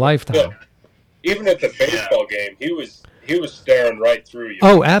performance of a lifetime. Well, even at the baseball game, he was staring right through you.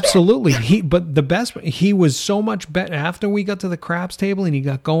 Oh, absolutely. But the best, he was so much better after we got to the craps table and he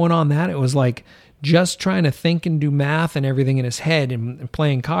got going on that. It was like just trying to think and do math and everything in his head and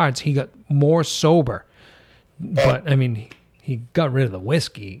playing cards. He got more sober. But I mean, he got rid of the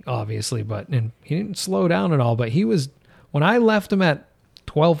whiskey, obviously, and he didn't slow down at all. But he was, when I left him at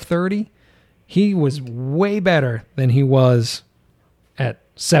 12:30, he was way better than he was at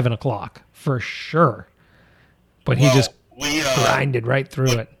 7 o'clock for sure. But he just grinded right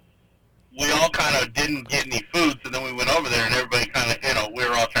through it. We all kind of didn't get any food, so then we went over there, and everybody kind of, we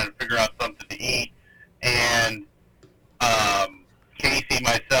were all trying to figure out something to eat. And Casey,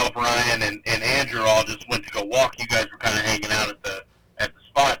 myself, Ryan, and Andrew all just went to go walk. You guys were kind of hanging out at the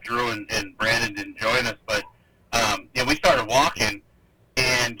spot. Drew and Brandon didn't join us, but we started walking,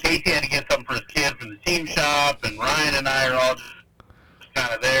 and Casey had to get something for his kid from the team shop, and Ryan and I are all just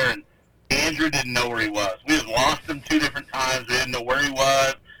kind of there, and Andrew didn't know where he was. We had lost him 2 different times. We didn't know where he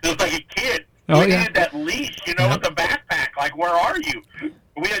was. It was like a kid. We needed that leash, with a backpack. Like, where are you?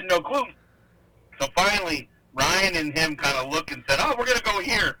 We had no clue. So finally, Ryan and him kind of looked and said, "Oh, we're going to go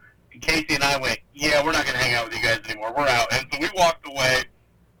here." And Casey and I went, "Yeah, we're not going to hang out with you guys anymore. We're out." And so we walked away,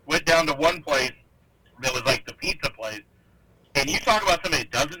 went down to one place that was like the pizza place. And you talk about somebody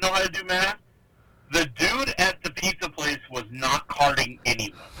that doesn't know how to do math. The dude at the pizza place was not carding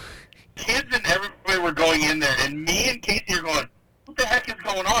anyone. Kids and everybody were going in there, and me and Casey are going, "What the heck is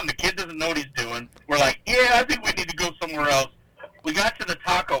going on?" The kid doesn't know what he's doing. We're like, "Yeah, I think we need to go somewhere else." We got to the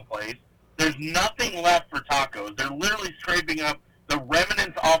taco place. There's nothing left for tacos. They're literally scraping up the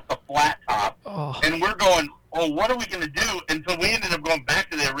remnants off the flat top. Oh. And we're going, "Oh, what are we going to do?" And so we ended up going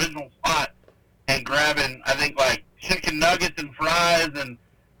back to the original spot and grabbing, I think, like chicken nuggets and fries and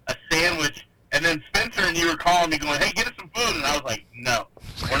a sandwich. And then Spencer and you were calling me going, "Hey, get us some food." And I was like, "No,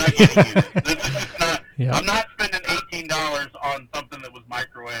 we're not getting you this. This is just not, I'm not spending $18 on something that was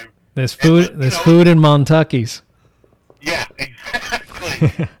microwaved." There's food in Montucky's. Yeah,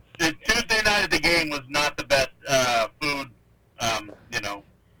 exactly. The Tuesday night at the game was not the best food,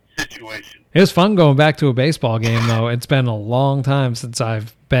 situation. It was fun going back to a baseball game, though. It's been a long time since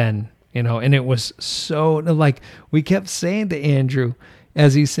I've been, and it was so, like, we kept saying to Andrew,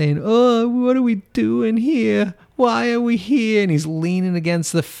 as he's saying, "Oh, what are we doing here? Why are we here?" And he's leaning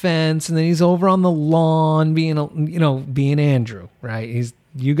against the fence, and then he's over on the lawn being Andrew, right?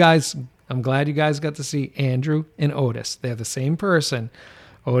 I'm glad you guys got to see Andrew and Otis. They're the same person.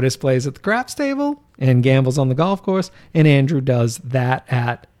 Otis plays at the craps table and gambles on the golf course, and Andrew does that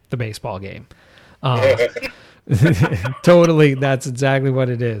at the baseball game. Totally, that's exactly what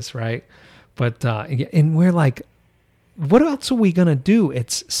it is, right? But and we're like, what else are we gonna do?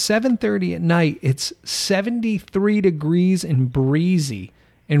 It's 7:30 at night. It's 73 degrees and breezy,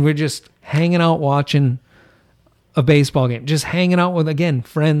 and we're just hanging out watching a baseball game. Just hanging out with, again,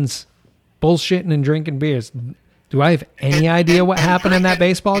 friends, bullshitting and drinking beers. Do I have any idea what happened in that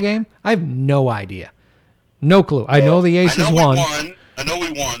baseball game? I have no idea. No clue. I know the Aces won. I know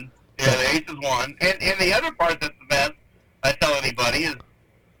we won. Yeah, the Aces won. And the other part that's the best, I tell anybody, is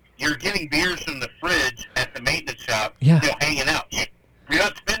you're getting beers from the fridge at the maintenance shop, Yeah. hanging out. You're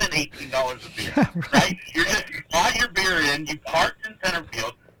not spending $18 a beer, Yeah, right? You bought your beer in, you parked in center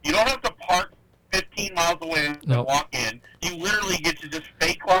field. You don't have to park 15 miles away and Nope. walk in. You literally get to just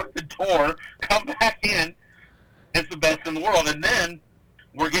fake lock the door, come back in. It's the best in the world. And then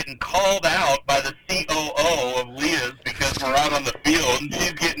we're getting called out by the COO of Leah's because we're out on the field, and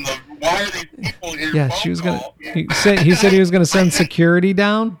she's getting the, why are these people here? Yeah, she was gonna. He said he was gonna send security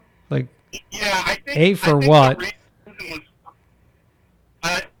down. Like, Yeah, I think. A for I think what?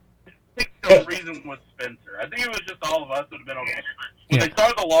 I think the reason was Spencer. I think it was just all of us would have been okay. When Yeah. they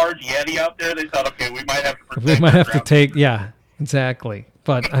saw the large Yeti out there, they thought, okay, we might have to protect we might have to ground. take. Yeah, exactly.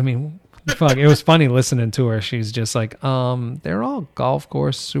 But I mean, fuck, it was funny listening to her. She's just like, they're all golf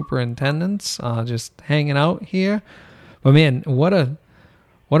course superintendents, just hanging out here. But man, what an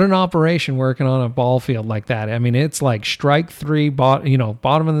operation working on a ball field like that. I mean, it's like strike three, bottom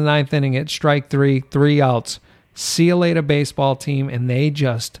of the ninth inning, it's strike three outs. See you later, baseball team, and they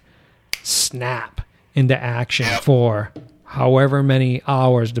just snap into action for however many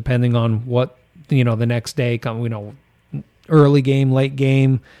hours, depending on what the next day come. Early game, late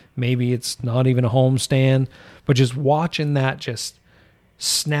game, maybe it's not even a home stand, but just watching that just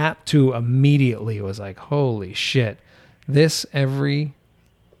snap to immediately, it was like, holy shit. This every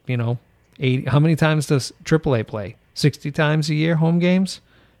 80, how many times does AAA play? 60 times a year, home games?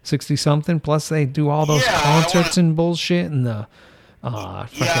 60 something, plus they do all those concerts and bullshit and the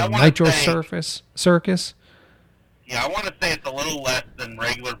fucking Nitro Circus. Yeah, I want to say it's a little less than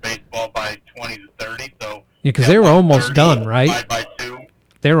regular baseball by 20 to 30. So Yeah, because they were almost done, right? By 2.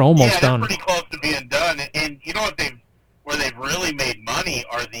 They were almost done. They're pretty close to being done. And you know what where they've really made money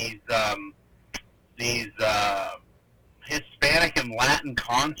are these Hispanic and Latin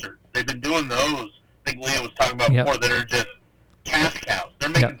concerts. They've been doing those. I think Leah was talking about before, that are just cash cows. They're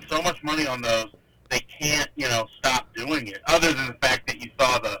making so much money on those, they can't, stop doing it. Other than the fact that you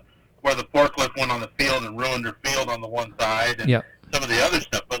saw where the forklift went on the field and ruined their field on the one side, and some of the other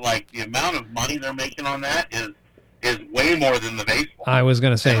stuff. But like the amount of money they're making on that is way more than the baseball. I was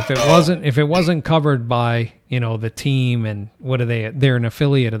going to say, if it wasn't covered by the team, and what are they? They're an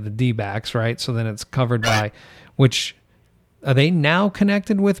affiliate of the D-backs, right? So then it's covered by which. Are they now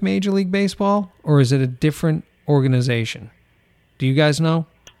connected with Major League Baseball, or is it a different organization? Do you guys know?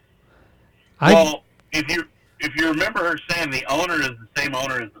 Well, if you remember her saying the owner is the same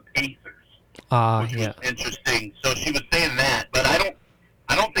owner as the Pacers, which was interesting. So she was saying that, but I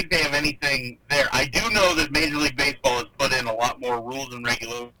don't think they have anything there. I do know that Major League Baseball has put in a lot more rules and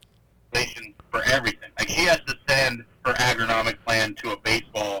regulations for everything. Like she has to send her agronomic plan to a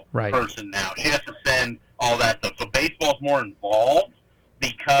baseball person now. She has to send all that stuff. So baseball's more involved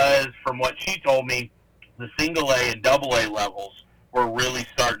because, from what she told me, the single A and double A levels were really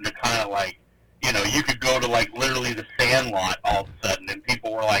starting to kind of like, you could go to like literally the Sandlot all of a sudden, and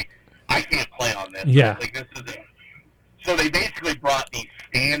people were like, I can't play on this. Yeah. Like this is it. So they basically brought these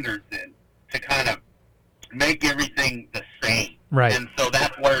standards in to kind of make everything the same. Right. And so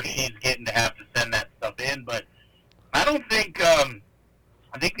that's where she's getting to have to send that stuff in. But I don't think,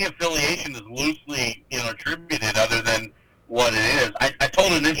 I think the affiliation is loosely, attributed other than what it is. I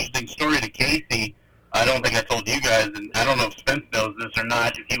told an interesting story to Casey. I don't think I told you guys, and I don't know if Spence knows this or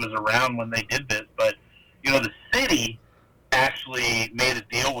not, if he was around when they did this, but, the city actually made a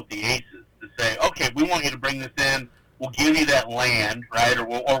deal with the Aces to say, okay, we want you to bring this in, we'll give you that land, right, or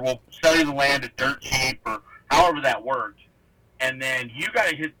we'll sell you the land at dirt cheap, or however that worked, and then you got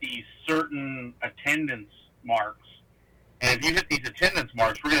to hit these certain attendance marks. And if you hit these attendance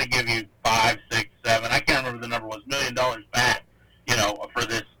marks, we're going to give you 5, 6, 7, I can't remember the number was, $1 million back, for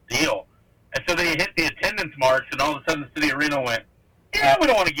this deal. And so they hit the attendance marks, and all of a sudden the city arena went, we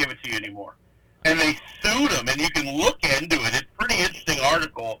don't want to give it to you anymore. And they sued them, and you can look into it. It's a pretty interesting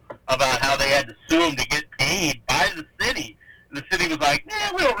article about how they had to sue them to get paid by the city. And the city was like,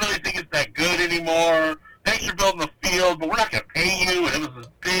 we don't really think it's that good anymore. Thanks for building the field, but we're not going to pay you. And it was this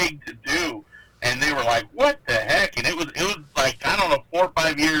big to do. And they were like, what the heck? And it was like, I don't know, 4 or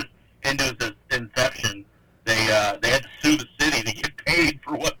 5 years into its inception, they had to sue the city to get paid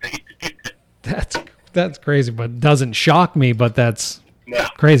for what they did. That's crazy, but doesn't shock me. But that's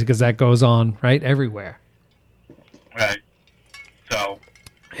crazy because that goes on right everywhere. Right. So.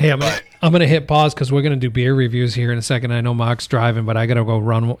 Hey, I'm gonna hit pause because we're gonna do beer reviews here in a second. I know Mark's driving, but I gotta go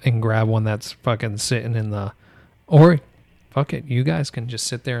run and grab one that's fucking sitting in the. Or, fuck it, you guys can just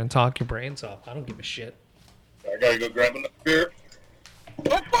sit there and talk your brains off. I don't give a shit. I gotta go grab another beer.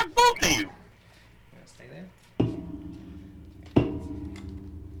 Well, fuck both of you. Stay there.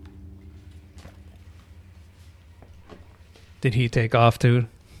 Did he take off too?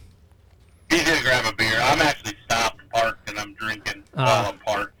 He's gonna grab a beer. I'm actually stopped, parked, and I'm drinking while I'm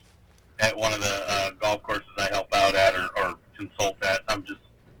parked at one of the golf courses I help out at or consult at. I'm just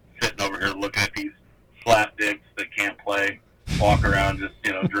sitting over here looking at these slap dicks that can't play, walk around just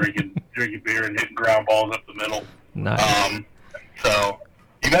drinking beer and hitting ground balls up the middle. Nice. So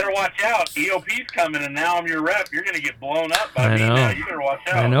you better watch out. EOP's coming, and now I'm your rep. You're gonna get blown up by me now. You better watch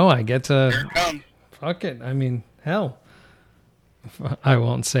out. I know. I get to. Here it comes. Fuck it. I mean, hell. I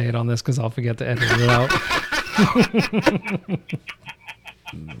won't say it on this because I'll forget to edit it out.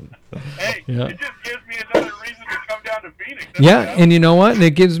 Hey, it just gives me another reason to come down to Phoenix. And you know what?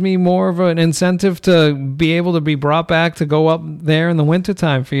 It gives me more of an incentive to be able to be brought back to go up there in the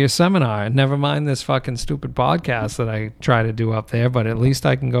wintertime for your seminar. Never mind this fucking stupid podcast that I try to do up there, but at least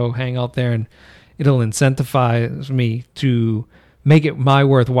I can go hang out there and it'll incentivize me to make it my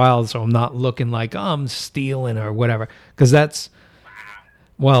worthwhile so I'm not looking like I'm stealing or whatever. Because that's,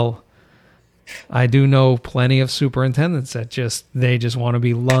 well, I do know plenty of superintendents that they just want to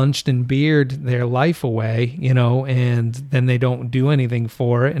be lunched and beered their life away, and then they don't do anything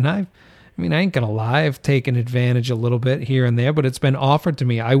for it. And I ain't gonna lie, I've taken advantage a little bit here and there, but it's been offered to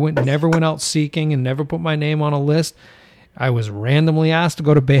me. I never went out seeking and never put my name on a list. I was randomly asked to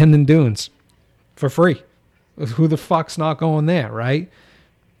go to Bandon Dunes for free. Who the fuck's not going there, right?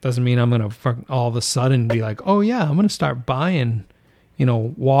 Doesn't mean I'm gonna all of a sudden be like, oh yeah, I'm gonna start buying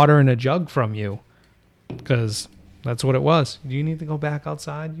water in a jug from you, because that's what it was. Do you need to go back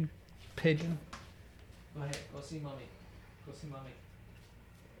outside, you pigeon? Go ahead, go see mommy.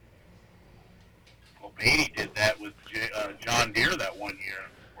 Well, Beatty did that with John Deere that one year,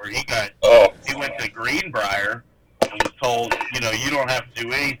 where he went to Greenbrier and was told, you don't have to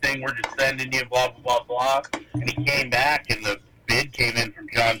do anything. We're just sending you blah blah blah blah. And he came back, and the bid came in from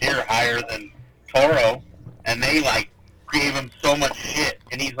John Deere higher than Toro, and they gave him so much shit,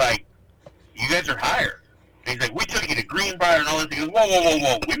 and he's like, you guys are hired. And he's like, we took you to Greenbrier and all this. He goes,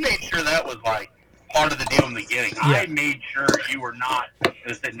 whoa. We made sure that was part of the deal in the beginning. Yeah. I made sure you were not. And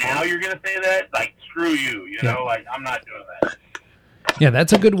I said, now you're going to say that? Screw you, I'm not doing that. Yeah,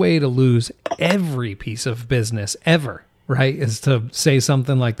 that's a good way to lose every piece of business ever, right? Is to say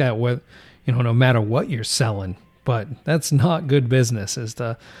something like that with, no matter what you're selling. But that's not good business, is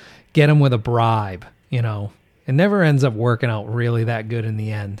to get them with a bribe, It never ends up working out really that good in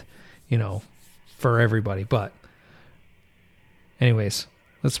the end, for everybody. But anyways,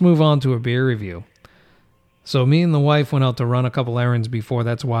 let's move on to a beer review. So me and the wife went out to run a couple errands before.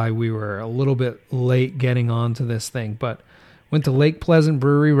 That's why we were a little bit late getting on to this thing. But went to Lake Pleasant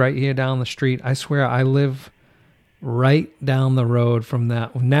Brewery right here down the street. I swear I live right down the road from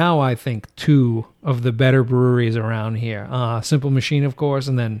that. Now I think two of the better breweries around here. Simple Machine, of course,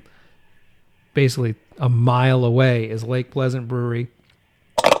 and then basically a mile away is Lake Pleasant Brewery.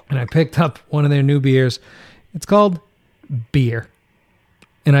 And I picked up one of their new beers. It's called Beer.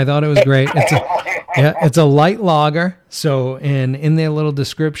 And I thought it was great. It's a light lager. So, and in their little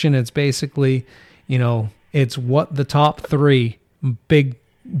description, it's basically, it's what the top three big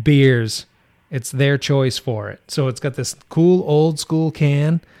beers, it's their choice for it. So it's got this cool old school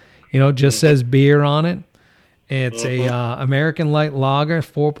can, just says beer on it. It's a American light lager,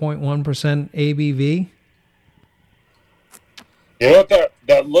 4.1% ABV.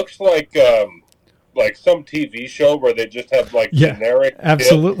 That looks like some TV show where they just have generic.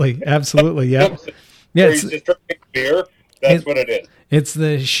 Absolutely, dip. Absolutely, yeah. Yeah, it's just drinking beer. That's what it is. It's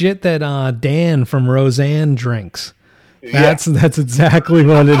the shit that Dan from Roseanne drinks. That's exactly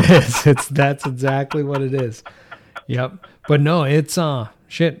what it is. That's exactly what it is. Yep. But no, it's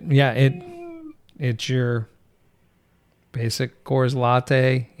shit. Yeah, it's your basic Coors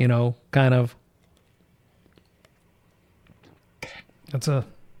latte, kind of. It's a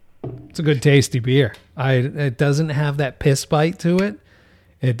good tasty beer. It doesn't have that piss bite to it.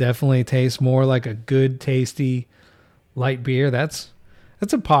 It definitely tastes more like a good tasty light beer. That's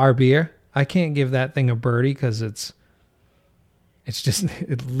a par beer. I can't give that thing a birdie because it's just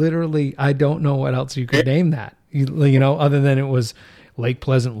literally, I don't know what else you could name that. Other than it was Lake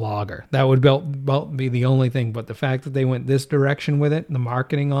Pleasant Lager. That would be the only thing. But the fact that they went this direction with it, the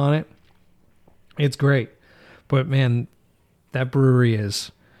marketing on it, It's great. But, man, that brewery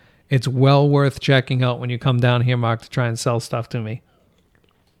it's well worth checking out when you come down here, Mark, to try and sell stuff to me.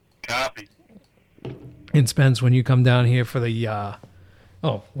 Copy. And Spence, when you come down here for the,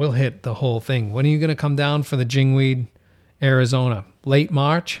 we'll hit the whole thing. When are you going to come down for the Jingweed, Arizona? Late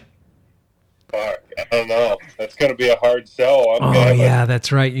March? I don't know. That's going to be a hard sell.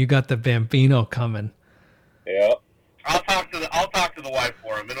 That's right. You got the Bambino coming. Yeah. I'll talk to the wife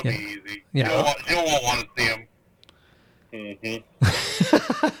for him. It'll be easy. Yeah. She won't want to see him. Mm-hmm.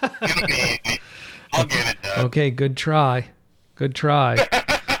 It'll be easy. I'll get it done. Okay, good try.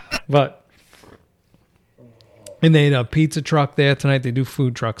 But, and they had a pizza truck there tonight. They do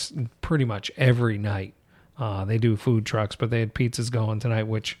food trucks pretty much every night. They do food trucks, but they had pizzas going tonight,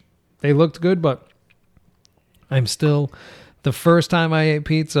 which they looked good, but the first time I ate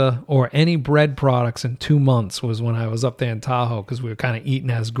pizza or any bread products in 2 months was when I was up there in Tahoe, because we were kind of eating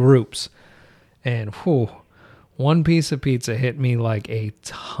as groups. And one piece of pizza hit me like a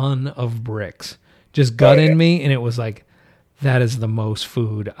ton of bricks. Just got in me, and it was like, that is the most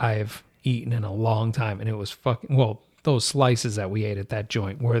food I've eaten in a long time. And it was those slices that we ate at that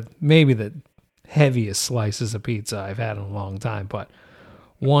joint were maybe the heaviest slices of pizza I've had in a long time. But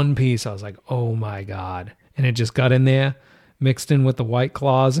one piece, I was like, oh my God. And it just got in there, mixed in with the White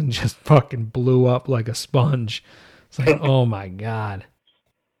Claws, and just fucking blew up like a sponge. It's like, oh my God.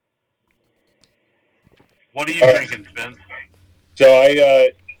 What are you drinking, Spence? So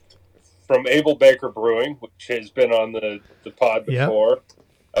I, from Able Baker Brewing, which has been on the pod before,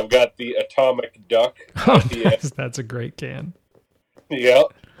 I've got the Atomic Duck. Oh, that's a great can.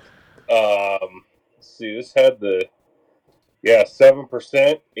 Yep. Let's see, this had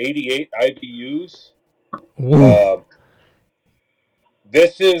 7%, 88 IBUs.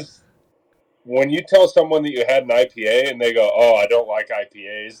 This is when you tell someone that you had an IPA and they go, "Oh, I don't like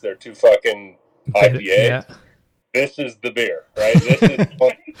IPAs. They're too fucking IPA." Yeah. This is the beer, right? This is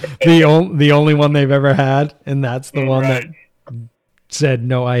the only one they've ever had, and that's the one that said,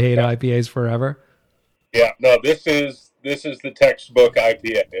 "No, I hate IPAs forever." Yeah, no, this is the textbook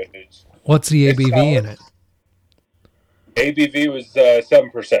IPA. What's the ABV in it? ABV was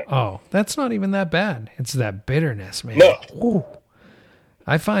 7%. Oh, that's not even that bad. It's that bitterness, man. No. Ooh.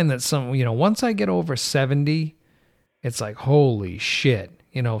 I find that once I get over 70, it's like, holy shit.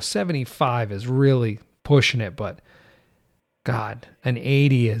 75 is really pushing it, but God, an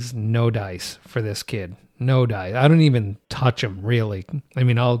 80 is no dice for this kid. No dice. I don't even touch him, really. I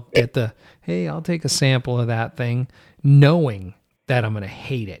mean, I'll get I'll take a sample of that thing, knowing that I'm going to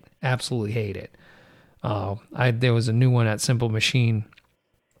hate it. Absolutely hate it. There was a new one at Simple Machine.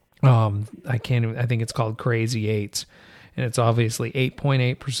 I think it's called Crazy Eights, and it's obviously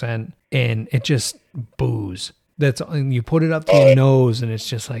 8.8%, and it just booze. You put it up to your nose, and it's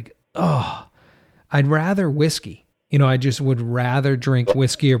just like, I'd rather whiskey. I just would rather drink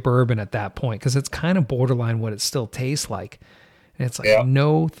whiskey or bourbon at that point, because it's kind of borderline what it still tastes like. And it's like,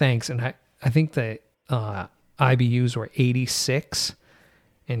 no thanks. And I think the IBUs were 86.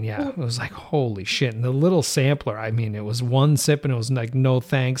 And it was like, holy shit. And the little sampler, I mean, it was one sip and it was like, no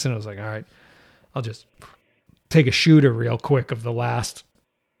thanks. And it was like, all right, I'll just take a shooter real quick of the last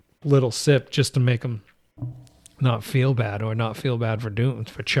little sip just to make them not feel bad, or not feel bad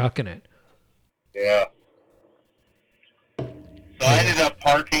for chucking it. Yeah. So I ended up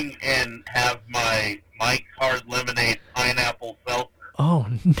parking and have my Mike's Hard Lemonade pineapple seltzer. Oh,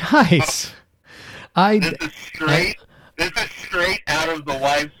 nice. This is straight out of the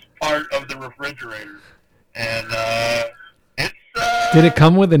wife's part of the refrigerator. And it's... Did it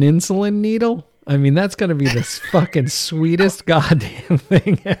come with an insulin needle? I mean, that's going to be the fucking sweetest goddamn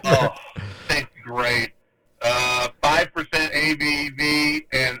thing ever. Oh, tastes great. 5% ABV,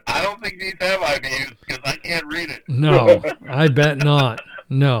 and I don't think these have IBUs because I can't read it. No, I bet not.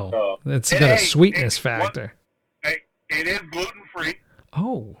 No, it's got a sweetness factor. It is gluten-free.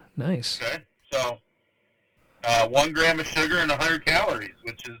 Oh, nice. Okay, so 1 gram of sugar and 100 calories,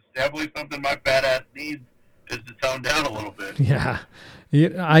 which is definitely something my fat ass needs, is to tone down a little bit. Yeah.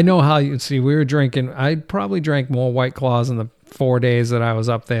 I know how you see. We were drinking. I probably drank more White Claws in the 4 days that I was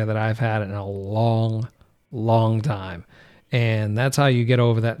up there that I've had in a long time. And that's how you get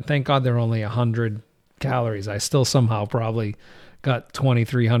over that. Thank God they're only 100 calories. I still somehow probably got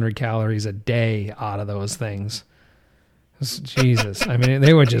 2,300 calories a day out of those things. Jesus. I mean,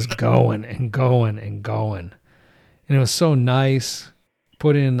 they were just going and going and going. And it was so nice.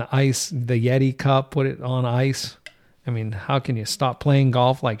 Put it in the ice, the Yeti cup, put it on ice. I mean, how can you stop playing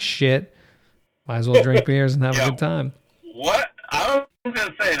golf like shit? Might as well drink beers and have a good time. What? I don't was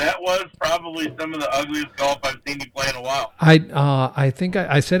going to say, that was probably some of the ugliest golf I've seen you play in a while. I think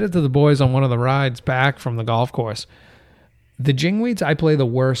I said it to the boys on one of the rides back from the golf course. The Jingweeds, I play the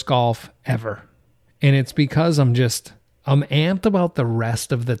worst golf ever. And it's because I'm amped about the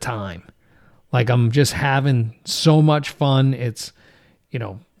rest of the time. Like, I'm just having so much fun. It's,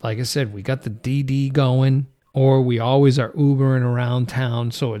 like I said, we got the DD going, or we always are Ubering around town.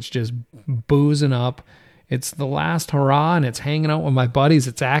 So it's just boozing up. It's the last hurrah, and it's hanging out with my buddies.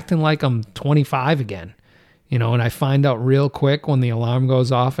 It's acting like I'm 25 again, and I find out real quick when the alarm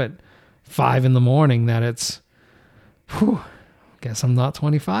goes off at 5 a.m. that it's, guess I'm not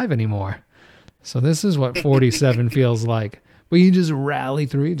 25 anymore. So this is what 47 feels like. But you just rally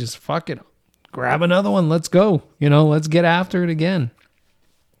through, you just fuck it, grab another one, let's go. Let's get after it again.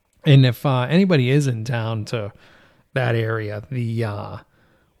 And if anybody is in town to that area, the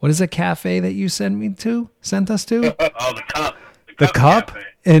what is the cafe that you sent us to? Oh, the Cup. The Cup? Cafe.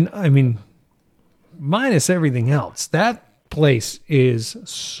 And I mean, minus everything else, that place is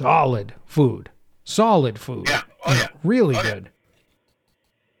solid food. Solid food. Yeah. Oh, yeah. Really good.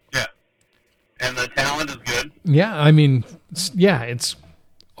 Yeah. And the talent is good. Yeah, I mean, it's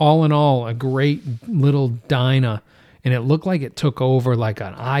all in all a great little diner. And it looked like it took over like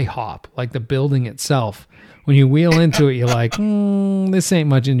an IHOP, like the building itself. When you wheel into it, you're like, this ain't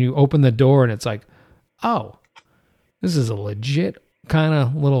much. And you open the door and it's like, oh, this is a legit kind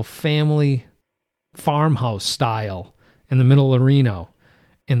of little family farmhouse style in the middle of Reno.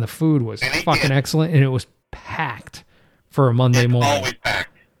 And the food was fucking excellent. And it was packed for a Monday morning. Always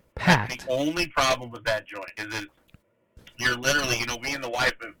packed. Packed. The only problem with that joint is you're literally, me and the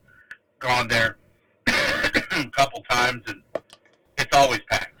wife have gone there a couple times, and it's always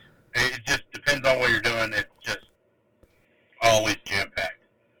packed. It just depends on what you're doing. It's just always jam-packed.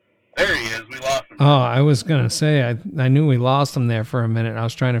 There he is. We lost him. Oh, I was going to say, I knew we lost him there for a minute. I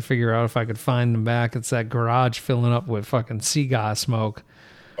was trying to figure out if I could find him back. It's that garage filling up with fucking cigar smoke.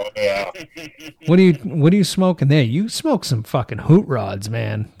 Oh, yeah. What are you smoking there? You smoke some fucking hoot rods,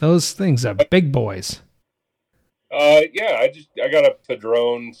 man. Those things are big boys. Yeah, I got a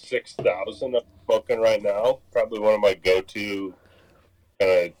Padron 6000 I'm smoking right now. Probably one of my go-to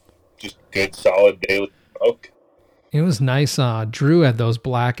just good solid daily smoke. It was nice. Drew had those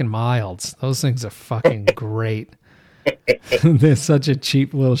Black and Milds. Those things are fucking great. They're such a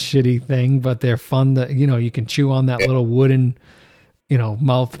cheap little shitty thing, but they're fun to, you can chew on that little wooden,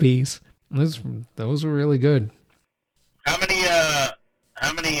 mouthpiece. Those were really good. How many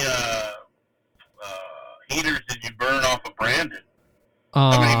heaters did you burn off of Brandon?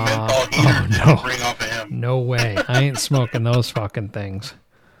 How many menthol heaters did you bring off of him? No way. I ain't smoking those fucking things.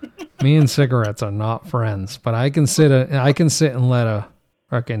 Me and cigarettes are not friends, but I can sit and let a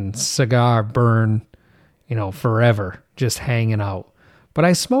fucking cigar burn, forever, just hanging out. But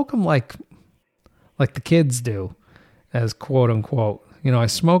I smoke them like the kids do, as quote unquote. I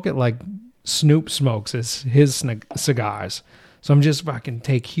smoke it like Snoop smokes his cigars. So I'm just fucking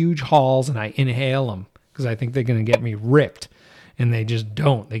take huge hauls and I inhale them because I think they're going to get me ripped, and they just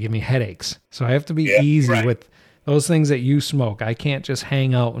don't. They give me headaches. So I have to be easy with those things that you smoke. I can't just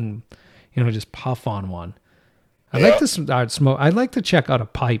hang out and, just puff on one. I'd like to start smoke. I'd like to check out a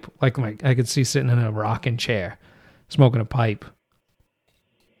pipe. Like I could see sitting in a rocking chair, smoking a pipe.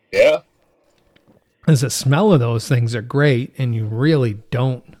 Yeah. Because the smell of those things are great, and you really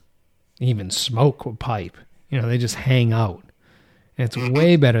don't even smoke a pipe. They just hang out. And it's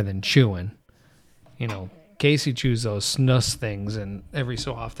way better than chewing. Casey chews those snus things, and every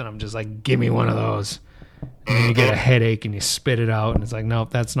so often I'm just like, give me one of those. And then you get a headache and you spit it out, and it's like,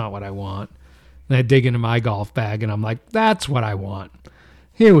 nope, that's not what I want. And I dig into my golf bag and I'm like, that's what I want.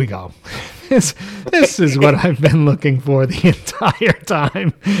 Here we go. This is what I've been looking for the entire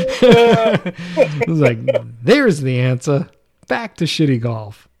time. I was like, there's the answer. Back to shitty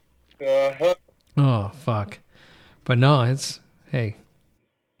golf. Uh-huh. Oh, fuck. But no, hey,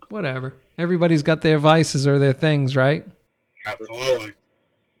 whatever. Everybody's got their vices or their things, right? Absolutely.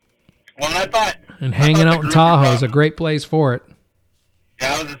 Well, and hanging out in Tahoe is a great place for it.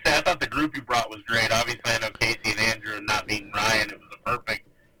 Yeah, I was going to say, I thought the group you brought was great. Obviously, I know Casey and Andrew, and not being Ryan, it was a perfect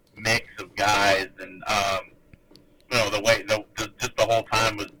mix of guys. And, just the whole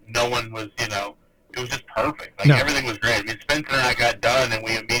time no one was, it was just perfect. Like, everything was great. I mean, Spencer and I got done, and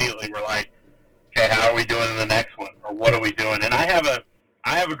we immediately were like, okay, how are we doing in the next one? Or what are we doing? And I have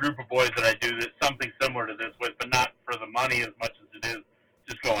a group of boys that I do something similar to this with, but not for the money as much as it is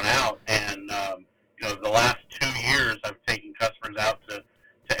just going out. And, the last 2 years I've taken customers out to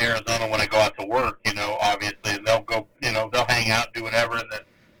Arizona when I go out to work, obviously, and they'll go, they'll hang out, do whatever, and then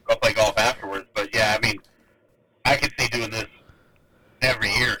go play golf afterwards. But yeah, I mean, I could see doing this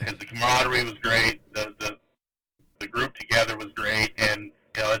every year because the camaraderie was great, the group together was great, and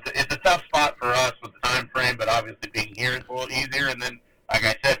it's a tough spot for us with the time frame, but obviously being here is a little easier. And then, like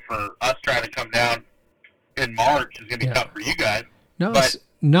I said, for us trying to come down in March is going to be tough for you guys. No, but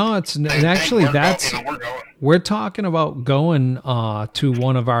it's actually that's we're talking about going to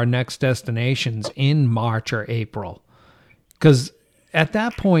one of our next destinations in March or April, because at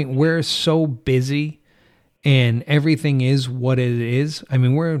that point we're so busy and everything is what it is. I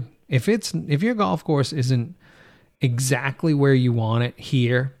mean, if your golf course isn't exactly where you want it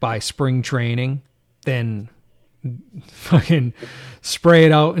here by spring training, then fucking spray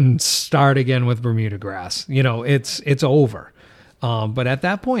it out and start again with Bermuda grass. It's over. But at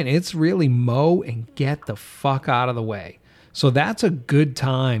that point, it's really mow and get the fuck out of the way. So that's a good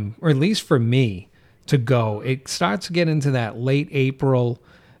time, or at least for me, to go. It starts to get into that late April,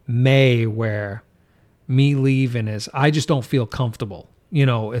 May, where me leaving I just don't feel comfortable,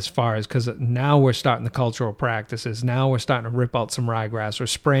 as far as, because now we're starting the cultural practices. Now we're starting to rip out some ryegrass. We're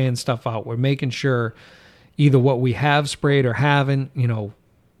spraying stuff out. We're making sure either what we have sprayed or haven't,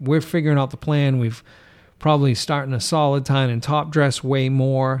 we're figuring out the plan. We've probably starting a solid time and top dress way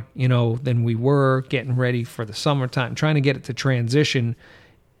more, than we were, getting ready for the summertime, trying to get it to transition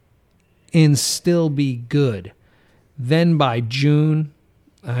and still be good. Then by June,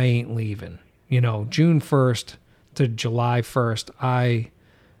 I ain't leaving. June 1st to July 1st,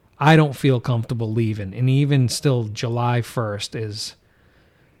 I don't feel comfortable leaving. And even still, July 1st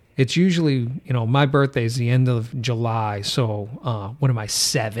it's usually, my birthday is the end of July. So, what am I,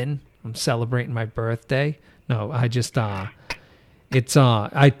 7? I'm celebrating my birthday. No, I just, I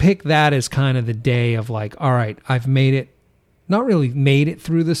pick that as kind of the day of like, all right, I've not really made it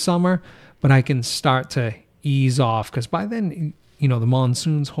through the summer, but I can start to ease off. Because by then, the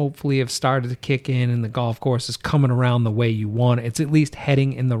monsoons hopefully have started to kick in and the golf course is coming around the way you want it. It's at least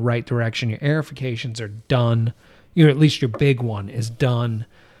heading in the right direction. Your aerifications are done. At least your big one is done.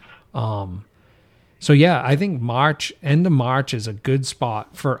 So yeah, I think end of March is a good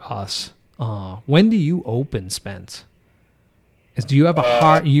spot for us. When do you open, Spence? Do you have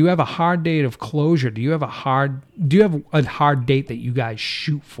a hard date of closure? Do you have a hard date that you guys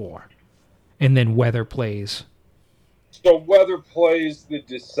shoot for? And then weather plays. So weather plays the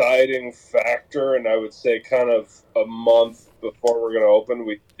deciding factor, and I would say kind of a month before we're going to open,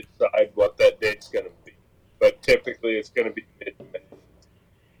 we decide what that date's going to be. But typically it's going to be mid-May.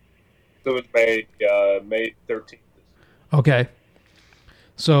 So it's May 13th. Okay.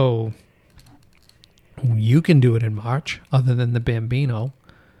 So you can do it in March, other than the Bambino.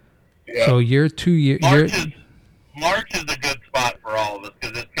 Yeah. So you're 2 years. March is a good spot for all of us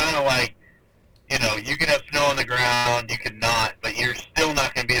because it's kind of like, you can have snow on the ground, you can not, but you're still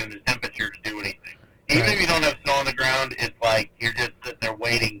not going to be in the temperature to do anything. Even if you don't have snow on the ground, it's like you're just sitting there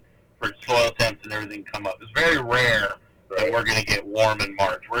waiting for soil temps and everything to come up. It's very rare that we're going to get warm in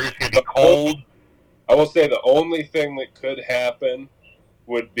March. We're just going to be cold. I will say the only thing that could happen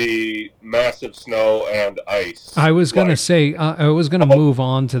would be massive snow and ice. I was going to say, I was going to move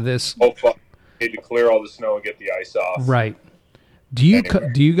on to this. Oh, fuck. Need to clear all the snow and get the ice off. Right. Do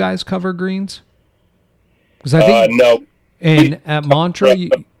you guys cover greens? Because I think no. And at Montreux,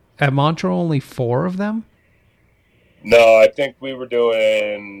 only 4 of them? No, I think we were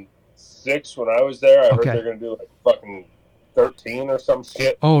doing 6 when I was there. I heard they're going to do like fucking 13 or some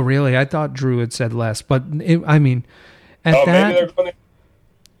shit. Oh, really? I thought Drew had said less. But, is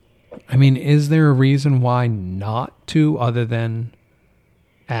there a reason why not to, other than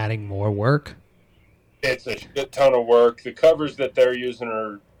adding more work? It's a shit ton of work. The covers that they're using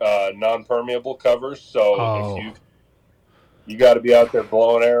are non-permeable covers, so if you got to be out there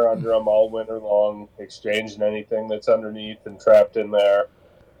blowing air under them all winter long, exchanging anything that's underneath and trapped in there.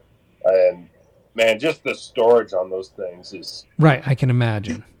 And, man, just the storage on those things is... Right, I can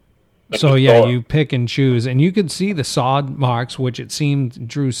imagine. So, yeah, you pick and choose. And you could see the sod marks, which it seemed,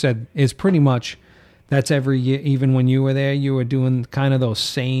 Drew said, is pretty much... That's every year. Even when you were there, you were doing kind of those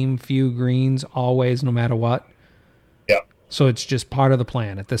same few greens always, no matter what. Yeah. So it's just part of the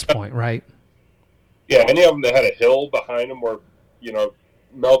plan at this point, right? Yeah, any of them that had a hill behind them where,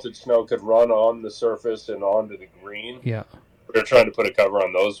 melted snow could run on the surface and onto the green. Yeah. We were trying to put a cover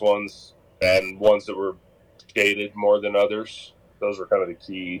on those ones, and ones that were shaded more than others. Those were kind of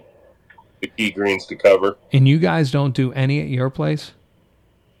the key greens to cover. And you guys don't do any at your place?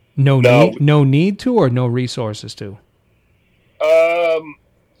 No need to, or no resources to?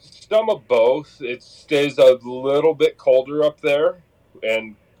 Some of both. It stays a little bit colder up there,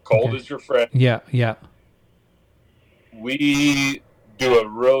 and cold is your friend. Yeah. We do a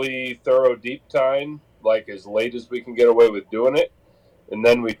really thorough deep tine, like as late as we can get away with doing it. and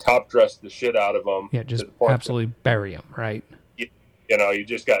then we top dress the shit out of them. Yeah, just absolutely bury them, right? You you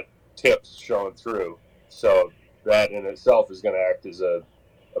just got tips showing through. So that in itself is going to act as a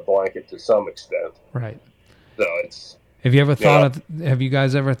blanket to some extent. Right. So it's... Have you ever thought have you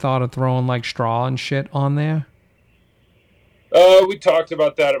guys ever thought of throwing like straw and shit on there? We talked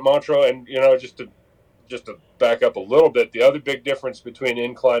about that at Montreux, and just to back up a little bit, the other big difference between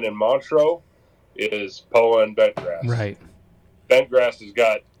incline and Montreux is POA and bentgrass. Right. Bentgrass has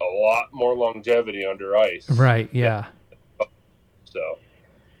got a lot more longevity under ice. Right, yeah. So,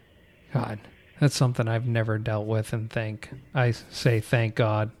 God, that's something I've never dealt with, and I say thank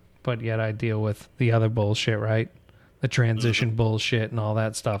God, but yet I deal with the other bullshit, right? The transition bullshit and all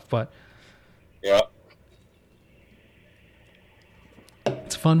that stuff, but yeah.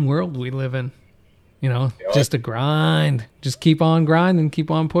 It's a fun world we live in. Just a grind. Just keep on grinding, keep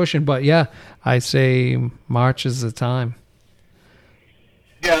on pushing. But yeah, I say March is the time.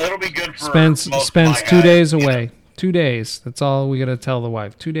 Yeah, it'll be good for Spends most 2 days away. 2 days. That's all we got to tell the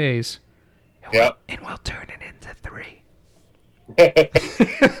wife. 2 days. Yeah. And we'll turn it into 3.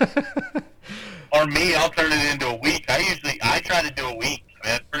 Or me, I'll turn it into a week. I try to do a week. I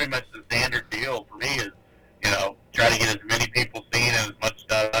mean, that's pretty much the standard deal for me is, try to get as many people seen and as much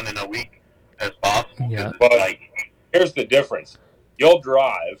done in a week as possible. Yeah. But here's the difference. You'll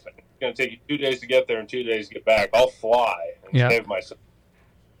drive. It's going to take you 2 days to get there and 2 days to get back. I'll fly and save myself.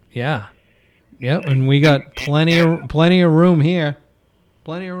 Yeah. Yep, and we got plenty of room here.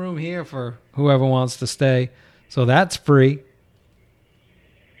 Plenty of room here for whoever wants to stay. So that's free.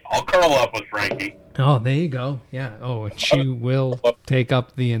 I'll curl up with Frankie. Oh, there you go. Yeah. Oh, and she will take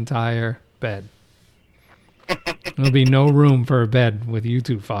up the entire bed. There'll be no room for a bed with you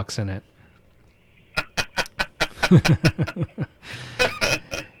two fucks in it.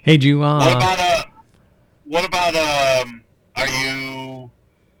 Hey, do you What about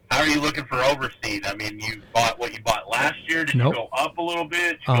how are you looking for overseed? I mean, you bought what you bought last year. Did you go up a little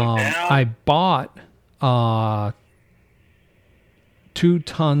bit? Did you go down? I bought 2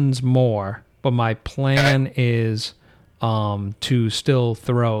 tons more, but my plan is to still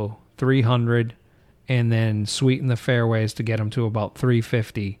throw 300 and then sweeten the fairways to get them to about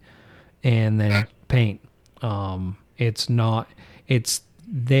 350 and then paint. It's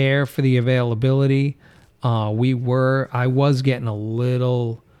there for the availability. I was getting a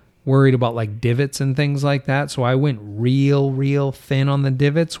little worried about like divots and things like that, so I went real thin on the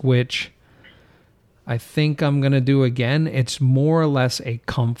divots, which I think I'm going to do again. It's more or less a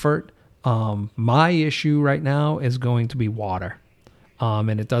comfort. My issue right now is going to be water.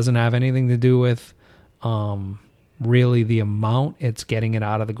 And it doesn't have anything to do with really the amount. It's getting it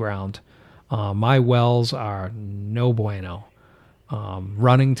out of the ground. My wells are no bueno.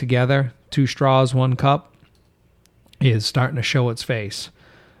 Running together, 2 straws, 1 cup, is starting to show its face.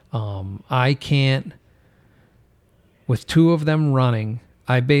 I can't, with 2 of them running,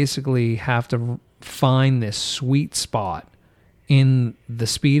 I basically have to find this sweet spot in the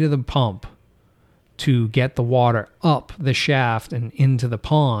speed of the pump to get the water up the shaft and into the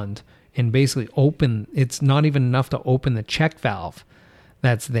pond and basically open. It's not even enough to open the check valve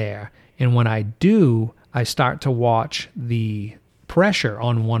that's there. And when I do, I start to watch the pressure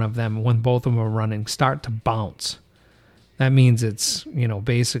on one of them when both of them are running start to bounce. That means it's,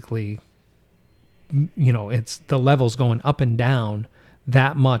 basically, it's the levels going up and down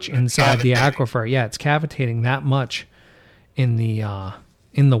that much inside the aquifer. Yeah, it's cavitating that much in the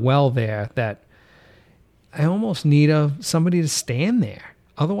well there that I almost need somebody to stand there.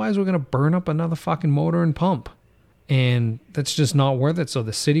 Otherwise, we're going to burn up another fucking motor and pump. And that's just not worth it. So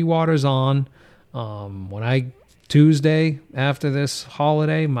the city water's on. Tuesday after this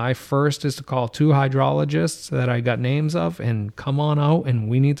holiday, my first is to call 2 hydrologists that I got names of and come on out, and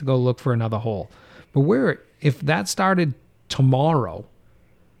we need to go look for another hole. But if that started tomorrow,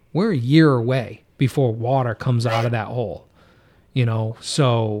 we're a year away before water comes out of that hole.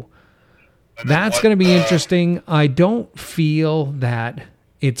 So that's going to be interesting. I don't feel that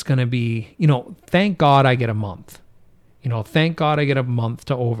it's going to be, thank God I get a month. Thank God I get a month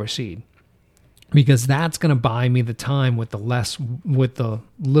to overseed. Because that's going to buy me the time with the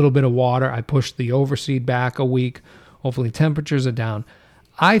little bit of water. I push the overseed back a week. Hopefully temperatures are down.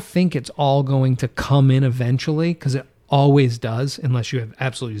 I think it's all going to come in eventually because it always does unless you have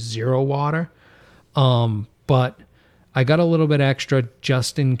absolutely zero water. But I got a little bit extra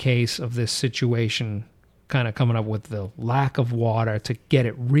just in case of this situation kind of coming up with the lack of water to get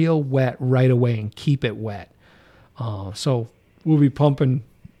it real wet right away and keep it wet. So we'll be pumping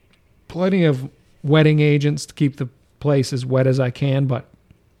plenty of wetting agents to keep the place as wet as I can, but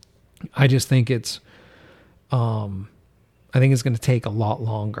I just think it's I think it's going to take a lot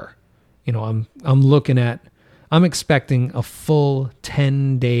longer. You know, I'm expecting a full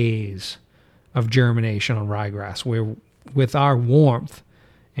 10 days of germination on ryegrass, where with our warmth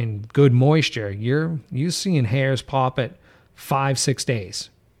and good moisture, you're seeing hairs pop at 5-6 days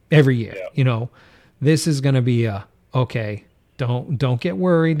every year. Yeah. You know, this is going to be okay, don't get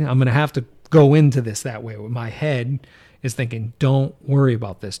worried. I'm going to have to go into this that way. My head is thinking, don't worry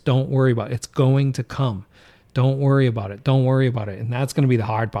about this. Don't worry about it. It's going to come. Don't worry about it. Don't worry about it. And that's going to be the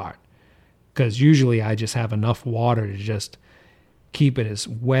hard part, because usually I just have enough water to just keep it as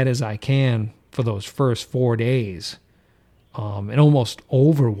wet as I can for those first 4 days, and almost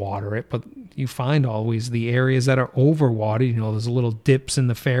overwater it. But you find always the areas that are overwatered, you know, there's little dips in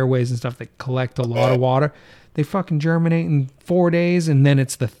the fairways and stuff that collect a lot of water. They fucking germinate in 4 days, and then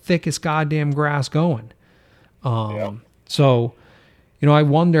it's the thickest goddamn grass going. So, you know, I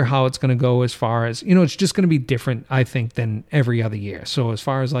wonder how it's going to go as far as, you know, it's just going to be different, I think, than every other year. So as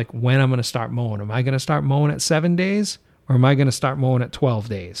far as like when I'm going to start mowing, am I going to start mowing at 7 days, or am I going to start mowing at 12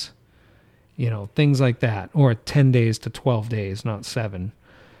 days? You know, things like that. Or 10 days to 12 days, not 7.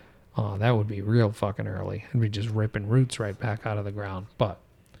 That would be real fucking early. I'd be just ripping roots right back out of the ground. But,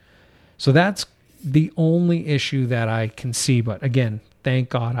 so that's the only issue that I can see. But again, thank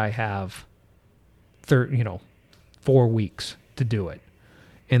God I have 4 weeks to do it.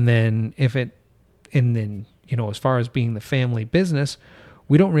 And then you know, as far as being the family business,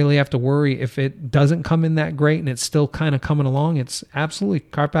 we don't really have to worry if it doesn't come in that great and it's still kind of coming along. It's absolutely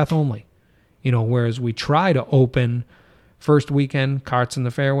cart path only. You know, whereas we try to open first weekend carts in the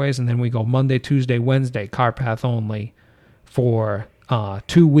fairways, and then we go Monday, Tuesday, Wednesday, cart path only for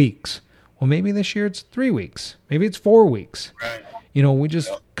 2 weeks. Well, maybe this year it's 3 weeks. Maybe it's 4 weeks. Right. You know, we just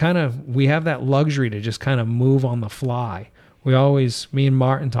we have that luxury to just kind of move on the fly. Me and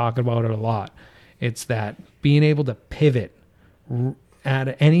Martin talk about it a lot. It's that being able to pivot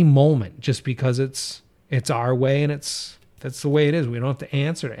at any moment, just because it's our way, and that's the way it is. We don't have to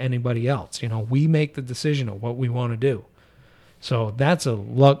answer to anybody else. You know, we make the decision of what we want to do. So that's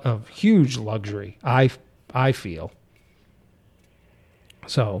a huge luxury, I feel.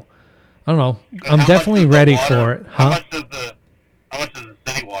 So, I don't know. I'm definitely ready for it. How much does the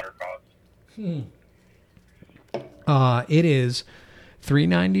city water cost? It is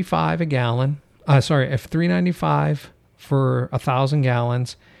 $3.95 a gallon. $3.95 for 1,000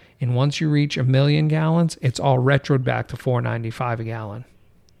 gallons. And once you reach 1 million gallons, it's all retroed back to $4.95 a gallon.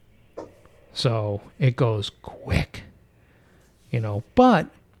 So it goes quick, you know. But,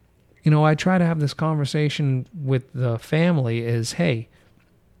 you know, I try to have this conversation with the family is, hey,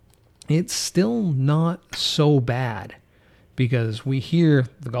 it's still not so bad, because we hear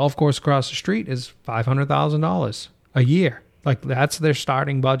the golf course across the street is $500,000 a year. Like, that's their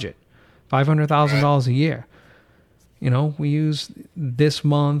starting budget, $500,000 a year. You know, we use this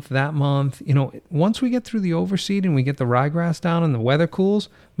month, that month. You know, once we get through the overseed and we get the ryegrass down and the weather cools,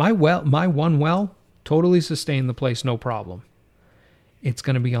 my one well totally sustained the place, no problem. It's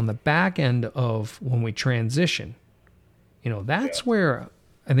going to be on the back end of when we transition. You know, that's where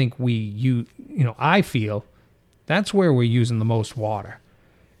I think I feel that's where we're using the most water.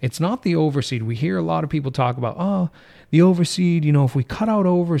 It's not the overseed. We hear a lot of people talk about, the overseed, you know, if we cut out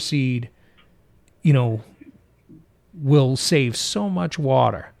overseed, you know, we'll save so much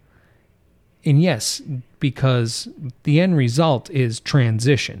water. And yes, because the end result is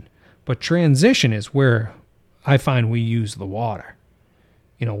transition. But transition is where I find we use the water.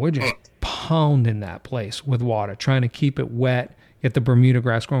 You know, we're just pounding that place with water, trying to keep it wet, get the Bermuda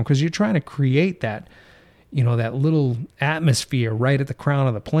grass growing, because you're trying to create that, you know, that little atmosphere right at the crown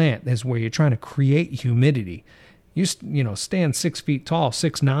of the plant is where you're trying to create humidity. You know, stand 6 feet tall,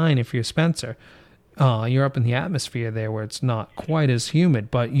 6'9" if you're Spencer. You're up in the atmosphere there where it's not quite as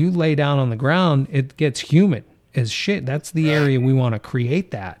humid, but you lay down on the ground, it gets humid as shit. That's the area we want to create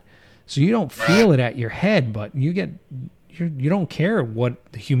that. So you don't feel it at your head, but you don't care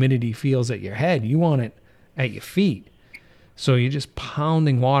what the humidity feels at your head. You want it at your feet. So you're just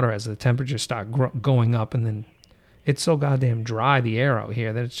pounding water as the temperatures start going up, and then it's so goddamn dry, the air out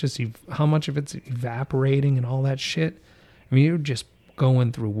here, that it's just how much of it's evaporating and all that shit. I mean, you're just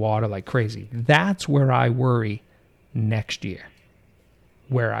going through water like crazy. That's where I worry next year,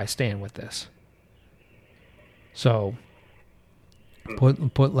 where I stand with this. So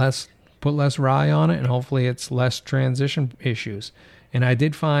put less rye on it, and hopefully it's less transition issues. And I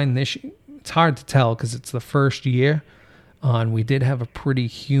did find this, it's hard to tell because it's the first year, and we did have a pretty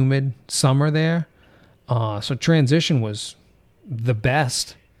humid summer there. So transition was the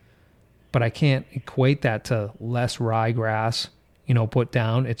best, but I can't equate that to less ryegrass, you know, put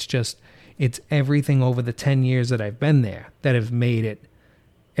down. It's It's everything over the 10 years that I've been there that have made it,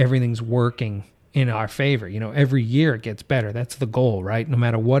 everything's working in our favor. You know, every year it gets better. That's the goal, right? No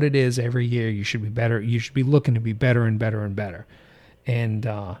matter what it is, every year you should be better. You should be looking to be better and better and better. And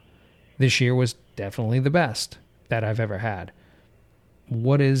this year was definitely the best that I've ever had.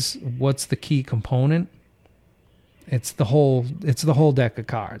 What's the key component? It's the whole deck of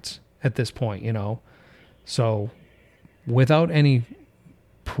cards at this point, you know. So without any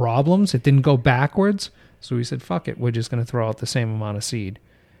problems, it didn't go backwards. So we said, fuck it, we're just going to throw out the same amount of seed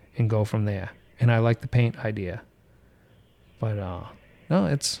and go from there. And I like the paint idea. But no,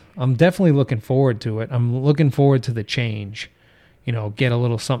 I'm definitely looking forward to it. I'm looking forward to the change. You know, get a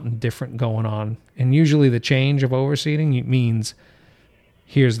little something different going on. And usually the change of overseeding means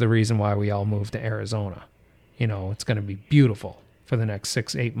here's the reason why we all moved to Arizona. You know, it's going to be beautiful for the next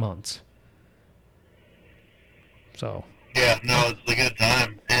 6-8 months. So. Yeah, no, it's a good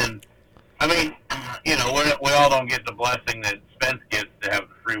time. And, I mean, you know, we all don't get the blessing that Spence gets to have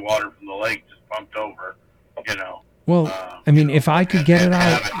the free water from the lake just pumped over, you know. Well, I mean, if I could get it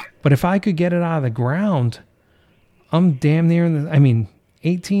out, but if I could get it out of the ground, I'm damn near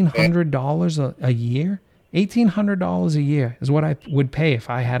 $1,800 a year. $1,800 a year is what I would pay if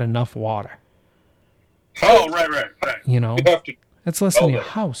I had enough water. Oh, right. You know, that's less than your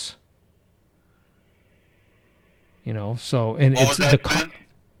house. You know, so and it's the.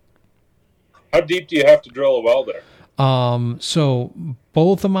 How deep do you have to drill a well there? So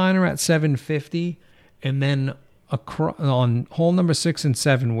both of mine are at 750, and then on hole number 6 and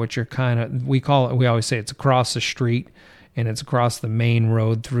 7, which are kind of, we always say it's across the street, and it's across the main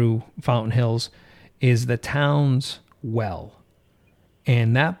road through Fountain Hills, is the town's well,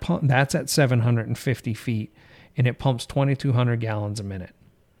 and that's at 750 feet, and it pumps 2,200 gallons a minute.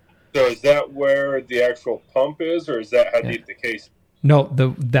 So is that where the actual pump is, or is that how deep the case? No,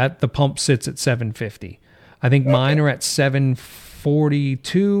 the pump sits at 750. I think mine are at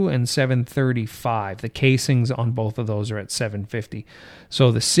 742 and 735. The casings on both of those are at 750.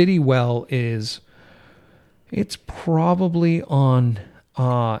 So the city well it's probably on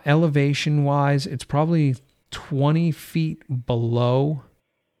elevation wise, it's probably 20 feet below,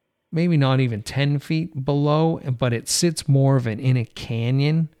 maybe not even 10 feet below, but it sits more of in a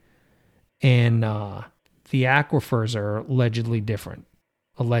canyon. And the aquifers are allegedly different,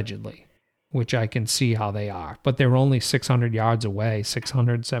 which I can see how they are. But they're only 600 yards away,